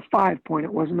was a 5-point.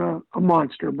 It wasn't a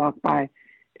monster buck by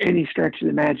any stretch of the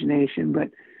imagination, but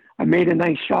I made a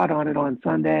nice shot on it on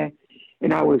Sunday,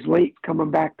 and I was late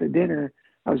coming back to dinner.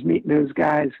 I was meeting those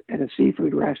guys at a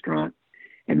seafood restaurant,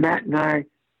 and Matt and I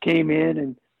came in,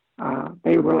 and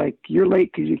they were like, "You're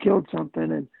late because you killed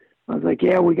something." And I was like,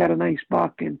 "Yeah, we got a nice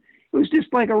buck." And it was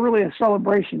just like a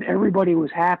celebration. Everybody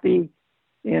was happy,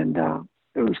 and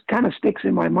it was kind of sticks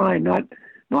in my mind,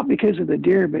 not because of the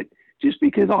deer, but just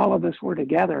because all of us were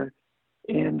together.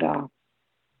 And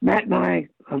Matt and I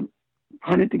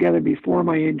hunted together before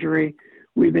my injury.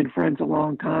 We've been friends a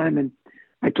long time, and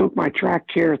I took my track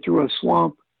chair through a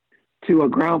swamp to a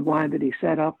ground blind that he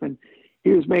set up, and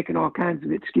he was making all kinds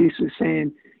of excuses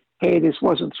saying, "Hey, this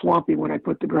wasn't swampy when I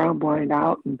put the ground blind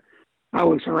out." And I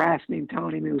was harassing him,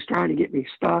 telling him he was trying to get me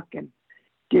stuck, and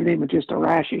giving him just a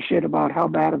rash of shit about how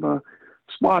bad of a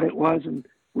spot it was. And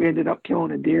we ended up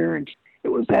killing a deer, and it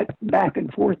was that back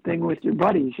and forth thing with your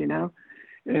buddies,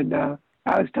 And I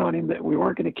was telling him that we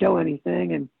weren't going to kill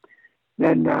anything, and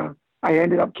then I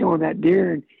ended up killing that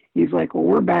deer, and he's like, "Well,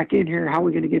 we're back in here. How are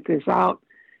we going to get this out?"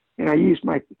 And I used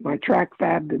my track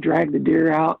fab to drag the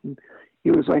deer out, and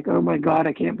he was like, "Oh my God,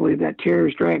 I can't believe that chair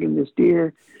is dragging this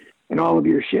deer and all of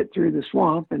your shit through the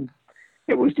swamp." And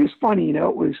it was just funny,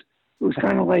 It was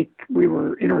kind of like we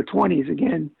were in our 20s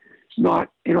again, not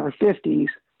in our 50s.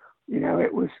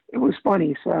 It was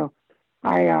funny. So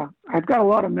I've got a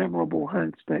lot of memorable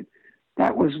hunts, but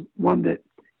that was one that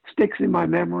sticks in my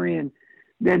memory. And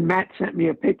then Matt sent me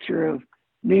a picture of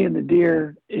me and the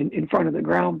deer in front of the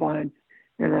ground blind,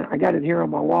 and I got it here on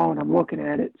my wall, and I'm looking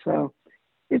at it. So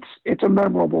it's a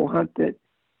memorable hunt that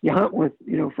you hunt with,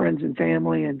 friends and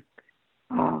family, and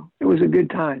it was a good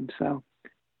time. So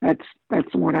that's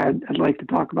the one I'd like to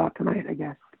talk about tonight, I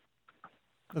guess.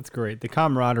 That's great. The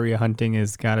camaraderie of hunting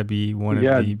has got to be one of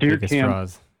the biggest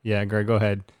draws. Yeah, Greg, go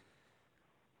ahead.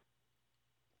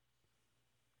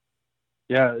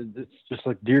 Yeah, it's just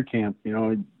like deer camp,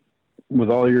 with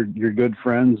all your good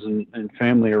friends and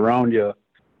family around you.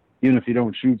 Even if you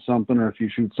don't shoot something, or if you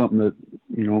shoot something that,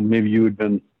 maybe you would have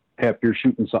been happier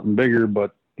shooting something bigger,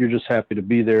 but you're just happy to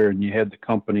be there, and you had the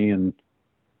company and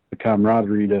the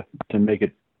camaraderie to make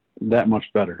it that much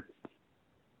better.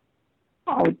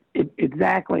 Oh,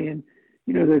 exactly. And,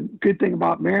 the good thing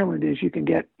about Maryland is you can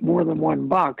get more than one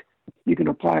buck. You can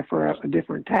apply for a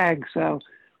different tag. So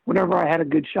whenever I had a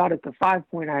good shot at the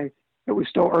 5-point, it was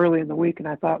still early in the week, and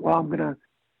I thought, well, I'm going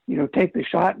to, take the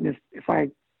shot. And if I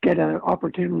get an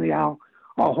opportunity, I'll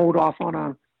hold off on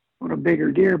a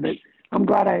bigger deer. But I'm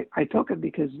glad I took it,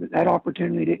 because that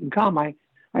opportunity didn't come. I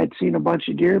had seen a bunch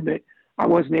of deer, but I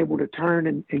wasn't able to turn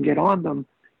and get on them,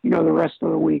 the rest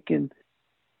of the week. And,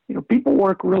 people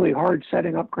work really hard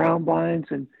setting up ground blinds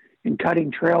and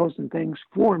cutting trails and things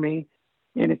for me.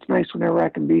 And it's nice whenever I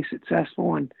can be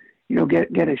successful and,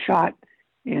 get a shot.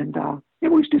 And it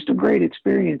was just a great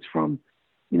experience from,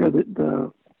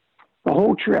 the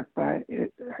whole trip. I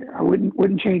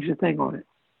wouldn't change a thing on it.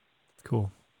 Cool.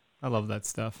 I love that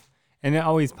stuff. And it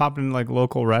always popping in like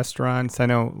local restaurants. I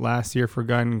know last year for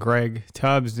Greg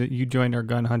Tubbs, that you joined our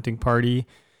gun hunting party,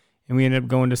 and we ended up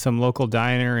going to some local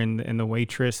diner, and the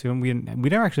waitress, we'd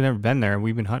never been there.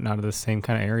 We've been hunting out of the same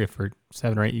kind of area for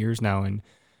 7 or 8 years now. And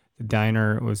the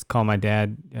diner was calling my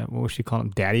dad, what was she calling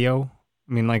him? Daddy-o?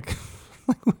 I mean, like,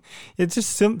 it's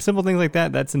just simple things like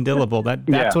that. That's indelible.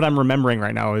 That's what I'm remembering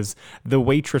right now, is the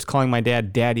waitress calling my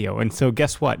dad Daddy-o. And so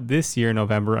guess what? This year in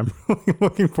November, I'm really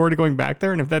looking forward to going back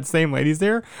there. And if that same lady's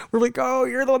there, we're like, oh,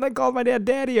 you're the one that called my dad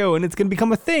Daddy-o. And it's going to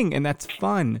become a thing. And that's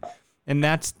fun. And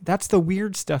that's the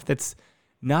weird stuff that's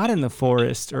not in the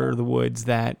forest or the woods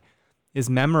that is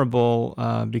memorable,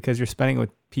 because you're spending it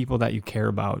with people that you care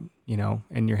about,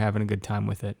 and you're having a good time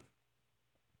with it.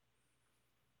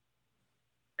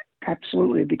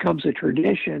 Absolutely. It becomes a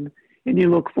tradition, and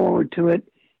you look forward to it,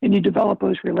 and you develop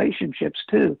those relationships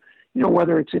too.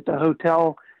 Whether it's at the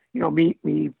hotel,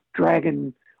 me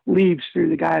dragging leaves through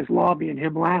the guy's lobby and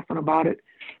him laughing about it,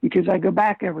 because I go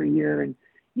back every year, and,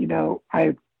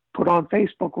 I put on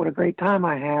Facebook what a great time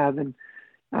I have. And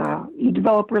you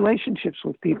develop relationships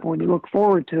with people, and you look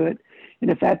forward to it. And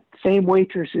if that same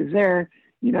waitress is there,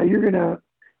 you're going to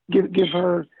give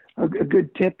her a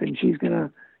good tip, and she's going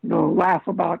to, laugh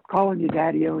about calling you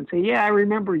Daddy-o and say, yeah, I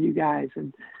remember you guys.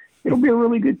 And it'll be a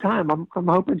really good time. I'm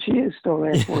hoping she is still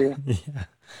there for you.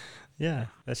 Yeah,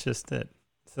 that's just it.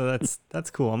 So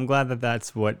that's cool. I'm glad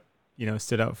that's what,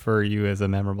 stood out for you as a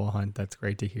memorable hunt. That's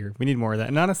great to hear. We need more of that.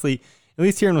 And honestly, at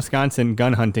least here in Wisconsin,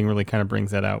 gun hunting really kind of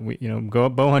brings that out.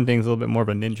 Bow hunting is a little bit more of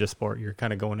a ninja sport. You're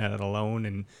kind of going at it alone,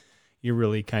 and you're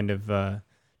really kind of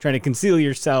trying to conceal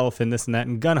yourself and this and that.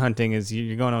 And gun hunting is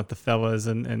you're going out with the fellas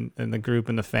and the group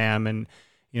and the fam and,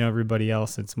 everybody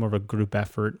else. It's more of a group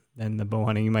effort. And the bow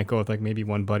hunting, you might go with like maybe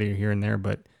one buddy here and there,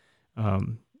 but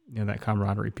that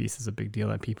camaraderie piece is a big deal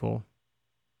that people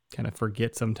kind of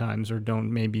forget sometimes, or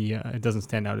don't, maybe it doesn't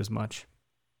stand out as much.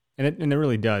 And it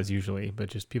really does usually, but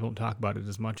just people don't talk about it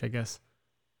as much, I guess.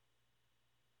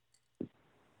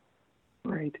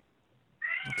 Right.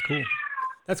 That's cool.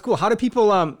 That's cool. How do people,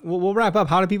 we'll wrap up.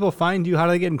 How do people find you? How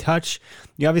do they get in touch?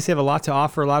 You obviously have a lot to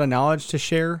offer, a lot of knowledge to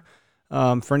share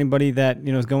for anybody that,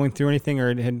 is going through anything,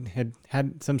 or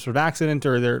had some sort of accident,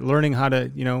 or they're learning how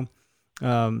to,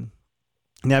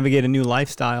 navigate a new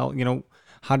lifestyle.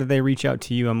 How do they reach out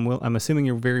to you? I'm assuming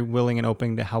you're very willing and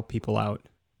open to help people out.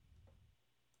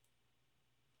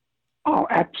 Oh,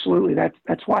 absolutely.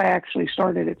 That's why I actually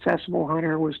started Accessible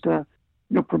Hunter, was to,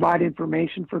 provide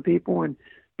information for people and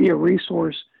be a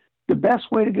resource. The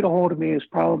best way to get a hold of me is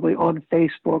probably on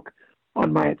Facebook,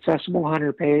 on my Accessible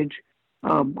Hunter page.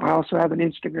 I also have an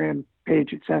Instagram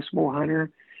page, Accessible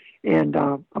Hunter, and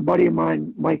a buddy of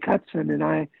mine, Mike Hudson, and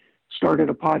I started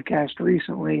a podcast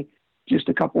recently, just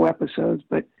a couple episodes,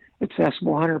 but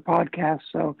Accessible Hunter podcast.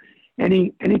 So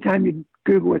anytime you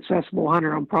Google Accessible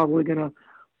Hunter, I'm probably going to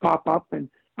pop up, and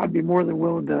I'd be more than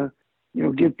willing to,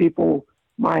 give people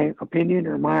my opinion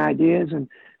or my ideas. And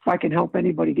if I can help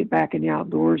anybody get back in the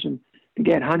outdoors and to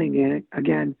get hunting in it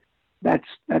again, that's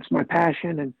my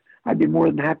passion, and I'd be more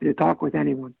than happy to talk with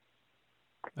anyone.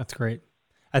 That's great.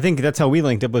 I think that's how we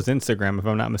linked up, was Instagram, if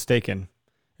I'm not mistaken.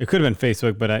 It could have been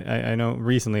Facebook, but I know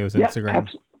recently it was Instagram.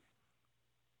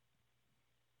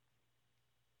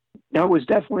 No, it was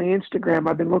definitely Instagram.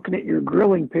 I've been looking at your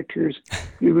grilling pictures.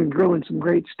 You've been grilling some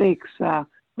great steaks. I'm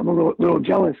a little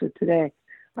jealous of today.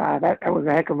 That was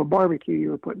a heck of a barbecue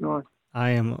you were putting on.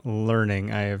 I am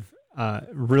learning. I have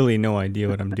really no idea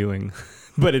what I'm doing,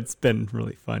 but it's been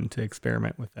really fun to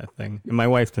experiment with that thing. And my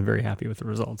wife's been very happy with the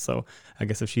results. So I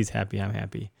guess if she's happy, I'm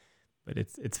happy. But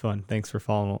it's fun. Thanks for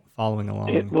following along.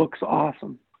 It looks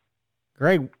awesome.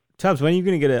 Greg, Tubbs, when are you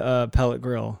going to get a pellet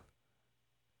grill?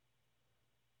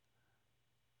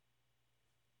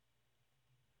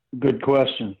 Good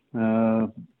question.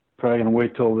 Probably going to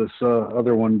wait till this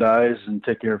other one dies and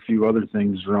take care of a few other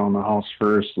things around the house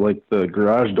first, like the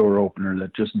garage door opener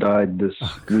that just died this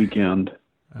weekend.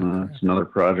 It's another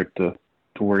project to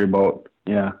worry about.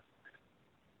 Yeah.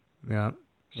 Yeah.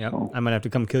 Yep. So, I might have to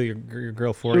come kill your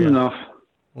grill for you. soon enough.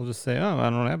 We'll just say, oh, I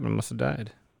don't know what happened. It must have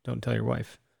died. Don't tell your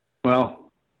wife.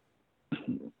 Well,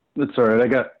 it's all right.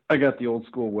 I got the old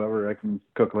school Weber. I can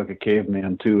cook like a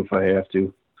caveman too if I have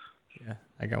to. Yeah,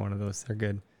 I got one of those. They're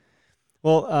good.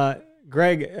 Well,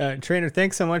 Greg, Traynor,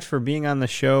 thanks so much for being on the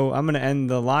show. I'm going to end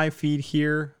the live feed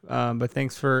here, but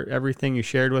thanks for everything you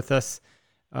shared with us.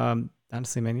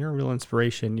 Honestly, man, you're a real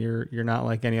inspiration. You're not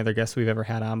like any other guest we've ever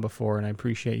had on before, and I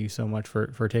appreciate you so much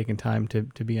for taking time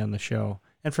to be on the show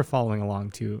and for following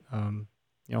along too.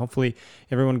 Hopefully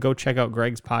everyone go check out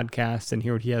Greg's podcast and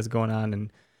hear what he has going on,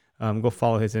 and go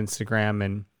follow his Instagram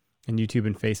and YouTube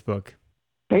and Facebook.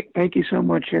 Thank you so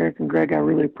much, Eric and Greg. I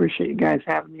really appreciate you guys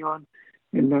having me on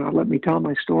and let me tell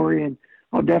my story. And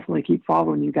I'll definitely keep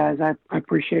following you guys. I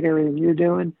appreciate everything you're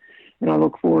doing, and I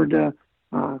look forward to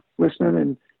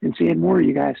listening and seeing more of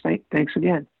you guys. Thanks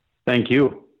again. Thank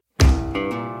you.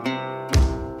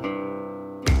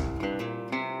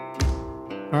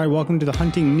 All right, welcome to the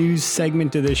hunting news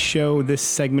segment of this show. This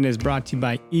segment is brought to you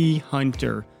by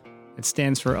eHunter. It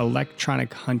stands for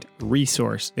Electronic Hunt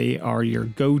Resource. They are your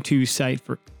go-to site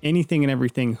for anything and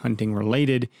everything hunting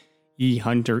related.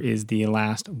 eHunter is the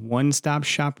last one-stop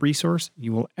shop resource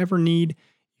you will ever need.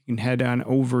 You can head on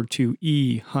over to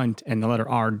eHunt and the letter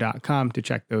R.com to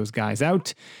check those guys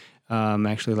out.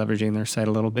 Actually leveraging their site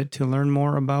a little bit to learn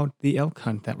more about the elk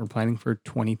hunt that we're planning for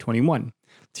 2021.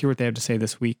 Let's hear what they have to say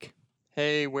this week.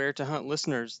 Hey, Where to Hunt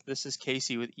listeners. This is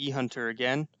Casey with eHunter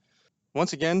again.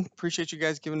 Once again, appreciate you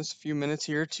guys giving us a few minutes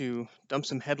here to dump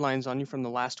some headlines on you from the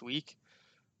last week.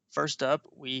 First up,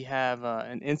 we have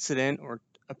an incident, or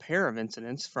a pair of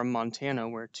incidents, from Montana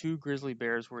where 2 grizzly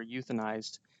bears were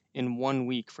euthanized in 1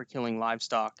 week for killing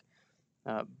livestock.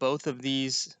 Both of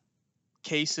these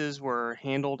cases were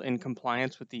handled in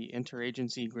compliance with the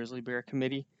Interagency Grizzly Bear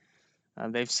Committee.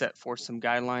 They've set forth some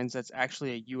guidelines. That's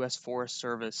actually a U.S. Forest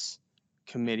Service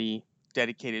committee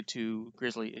dedicated to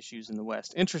grizzly issues in the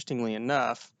West. Interestingly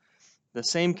enough, the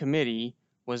same committee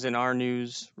was in our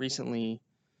news recently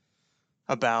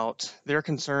about their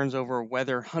concerns over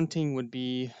whether hunting would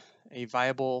be a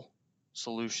viable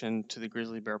solution to the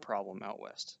grizzly bear problem out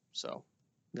west. So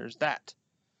there's that.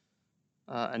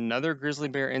 Another grizzly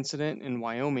bear incident in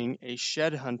Wyoming, a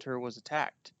shed hunter was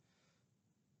attacked.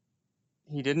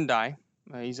 He didn't die.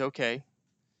 He's okay.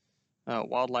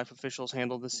 Wildlife officials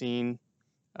handled the scene.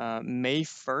 May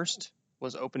 1st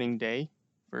was opening day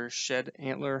for shed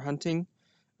antler hunting.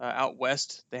 Out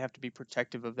west, they have to be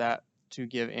protective of that to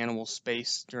give animals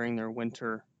space during their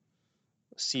winter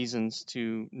seasons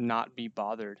to not be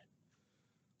bothered.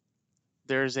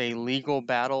 There's a legal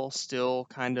battle still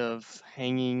kind of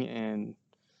hanging and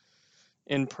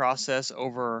in process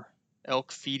over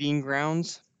elk feeding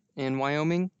grounds in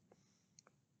Wyoming.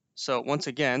 So once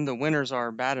again, the winters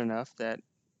are bad enough that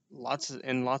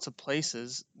in lots of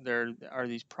places there are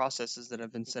these processes that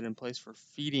have been set in place for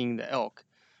feeding the elk,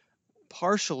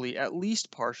 at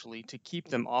least partially, to keep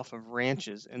them off of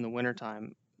ranches in the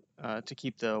wintertime, to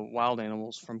keep the wild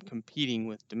animals from competing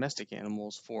with domestic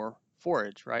animals for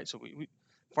forage, right? So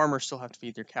farmers still have to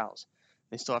feed their cows.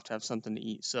 They still have to have something to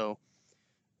eat. So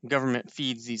government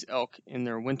feeds these elk in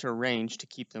their winter range to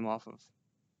keep them off of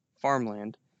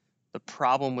farmland. The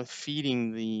problem with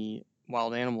feeding the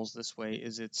wild animals this way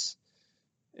is it's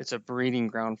a breeding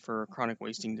ground for chronic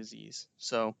wasting disease.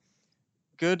 So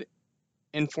good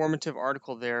informative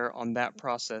article there on that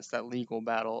process, that legal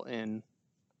battle in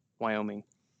Wyoming.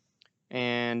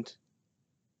 And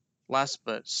last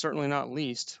but certainly not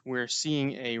least, we're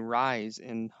seeing a rise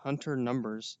in hunter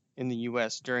numbers in the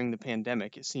U.S. during the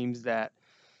pandemic. It seems that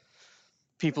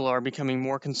people are becoming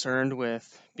more concerned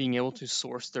with being able to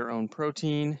source their own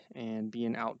protein and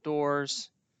being outdoors,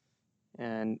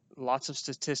 and lots of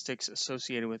statistics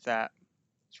associated with that.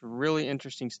 It's really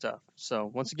interesting stuff. So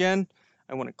once again,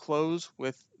 I want to close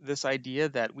with this idea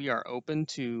that we are open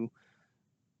to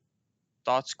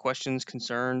thoughts, questions,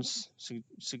 concerns,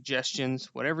 suggestions,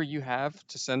 whatever you have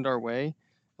to send our way,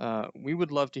 we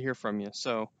would love to hear from you.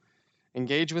 So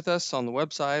engage with us on the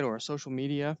website or social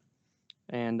media.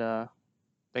 And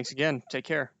thanks again. Take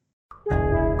care.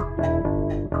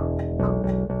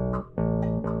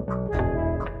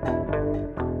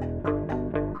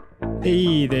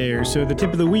 Hey there. So the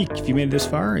tip of the week, if you made it this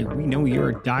far, we know you're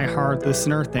a diehard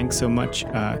listener. Thanks so much,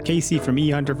 Casey from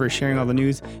eHunter, for sharing all the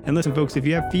news. And listen, folks, if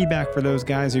you have feedback for those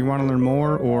guys, or you want to learn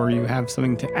more, or you have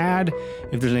something to add,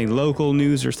 if there's any local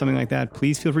news or something like that,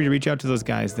 please feel free to reach out to those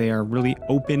guys. They are really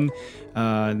open,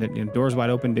 doors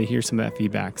wide open to hear some of that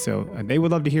feedback. So they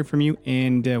would love to hear from you,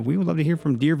 and we would love to hear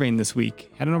from Deer Vein this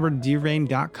week. Head on over to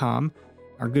deervein.com.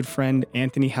 Our good friend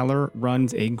Anthony Heller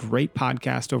runs a great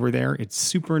podcast over there. It's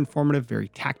super informative, very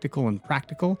tactical and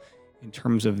practical in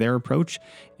terms of their approach.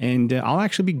 And I'll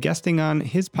actually be guesting on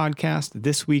his podcast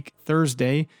this week,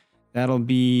 Thursday. That'll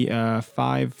be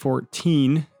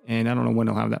 5/14. And I don't know when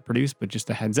he'll have that produced, but just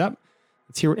a heads up.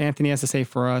 Let's hear what Anthony has to say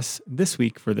for us this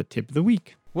week for the tip of the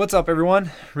week. What's up,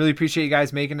 everyone? Really appreciate you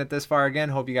guys making it this far again.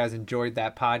 Hope you guys enjoyed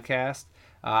that podcast.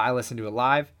 I listened to it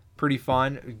live. Pretty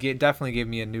fun. Definitely gave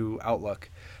me a new outlook.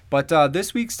 But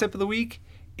this week's tip of the week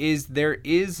is there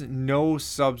is no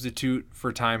substitute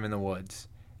for time in the woods.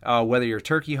 Whether you're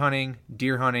turkey hunting,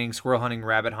 deer hunting, squirrel hunting,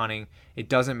 rabbit hunting, it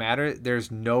doesn't matter.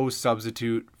 There's no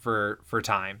substitute for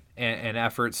time and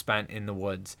effort spent in the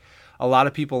woods. A lot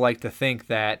of people like to think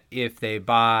that if they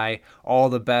buy all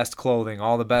the best clothing,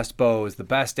 all the best bows, the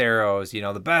best arrows,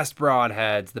 the best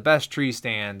broadheads, the best tree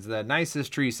stands, the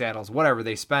nicest tree saddles, whatever,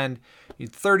 they spend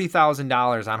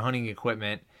 $30,000 on hunting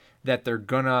equipment, that they're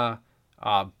gonna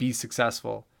be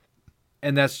successful.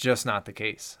 And that's just not the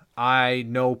case. I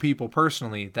know people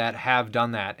personally that have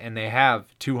done that, and they have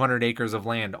 200 acres of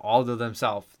land all to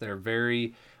themselves. They're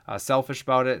very selfish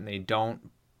about it, and they don't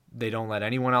let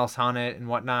anyone else hunt it and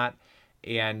whatnot.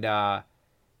 And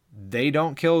they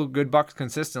don't kill good bucks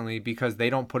consistently because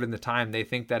they don't put in the time. They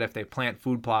think that if they plant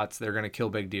food plots, they're going to kill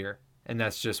big deer. And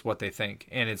that's just what they think.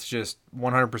 And it's just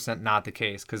 100% not the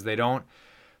case, because they don't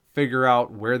figure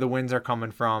out where the winds are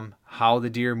coming from, how the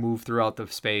deer move throughout the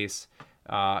space.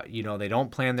 They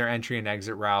don't plan their entry and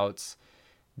exit routes.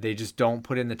 They just don't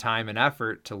put in the time and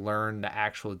effort to learn the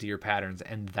actual deer patterns.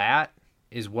 And that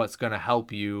is what's going to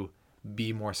help you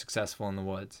be more successful in the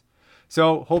woods.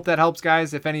 So hope that helps,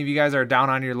 guys. If any of you guys are down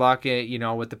on your luck,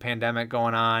 with the pandemic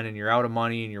going on and you're out of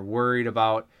money and you're worried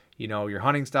about, your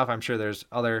hunting stuff, I'm sure there's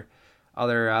other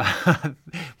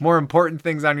more important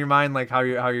things on your mind, like how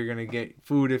you're going to get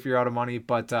food if you're out of money.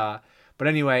 But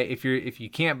anyway, if you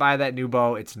can't buy that new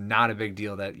bow, it's not a big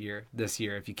deal this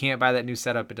year. If you can't buy that new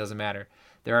setup, it doesn't matter.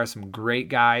 There are some great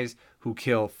guys who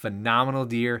kill phenomenal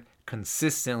deer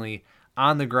consistently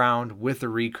on the ground with a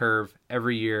recurve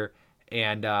every year.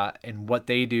 And what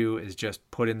they do is just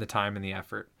put in the time and the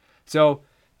effort. So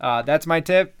that's my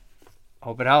tip.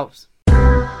 Hope it helps.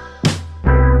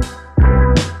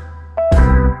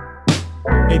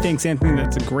 Hey, thanks, Anthony.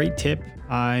 That's a great tip.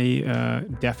 I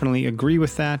definitely agree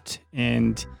with that.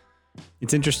 And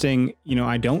it's interesting,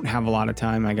 I don't have a lot of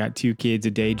time. I got 2 kids,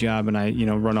 a day job, and I,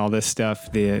 run all this stuff,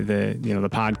 the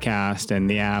podcast and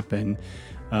the app, and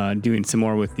doing some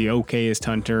more with the Okayest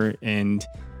Hunter. And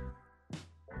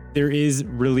there is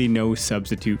really no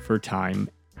substitute for time.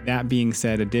 That being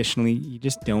said, additionally, you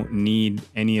just don't need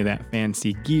any of that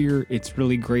fancy gear. It's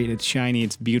really great. It's shiny.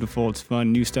 It's beautiful. It's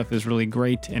fun. New stuff is really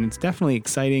great, and it's definitely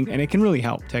exciting, and it can really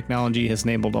help. Technology has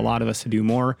enabled a lot of us to do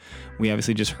more. We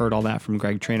obviously just heard all that from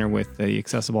Greg Traynor with the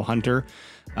Accessible Hunter.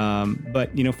 But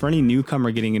for any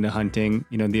newcomer getting into hunting,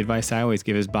 the advice I always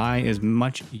give is buy as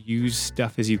much used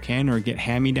stuff as you can, or get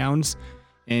hand-me-downs,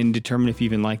 and determine if you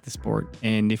even like the sport.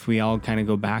 And if we all kind of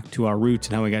go back to our roots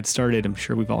and how we got started, I'm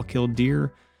sure we've all killed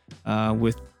deer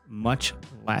with much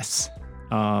less.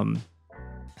 So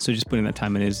just putting that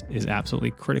time in is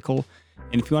absolutely critical.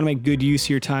 And if you want to make good use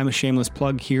of your time, a shameless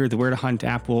plug here, the Where to Hunt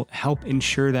app will help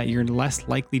ensure that you're less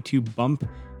likely to bump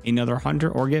another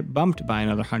hunter or get bumped by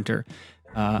another hunter.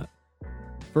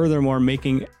 Furthermore,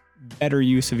 making better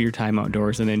use of your time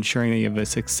outdoors and ensuring that you have a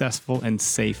successful and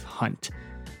safe hunt.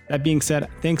 That being said,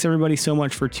 thanks everybody so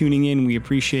much for tuning in. We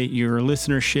appreciate your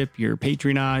listenership, your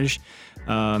patronage,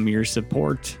 your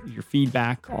support, your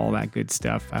feedback, all that good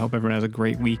stuff. I hope everyone has a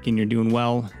great week and you're doing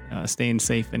well, staying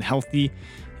safe and healthy.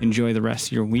 Enjoy the rest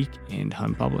of your week and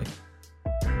hunt public.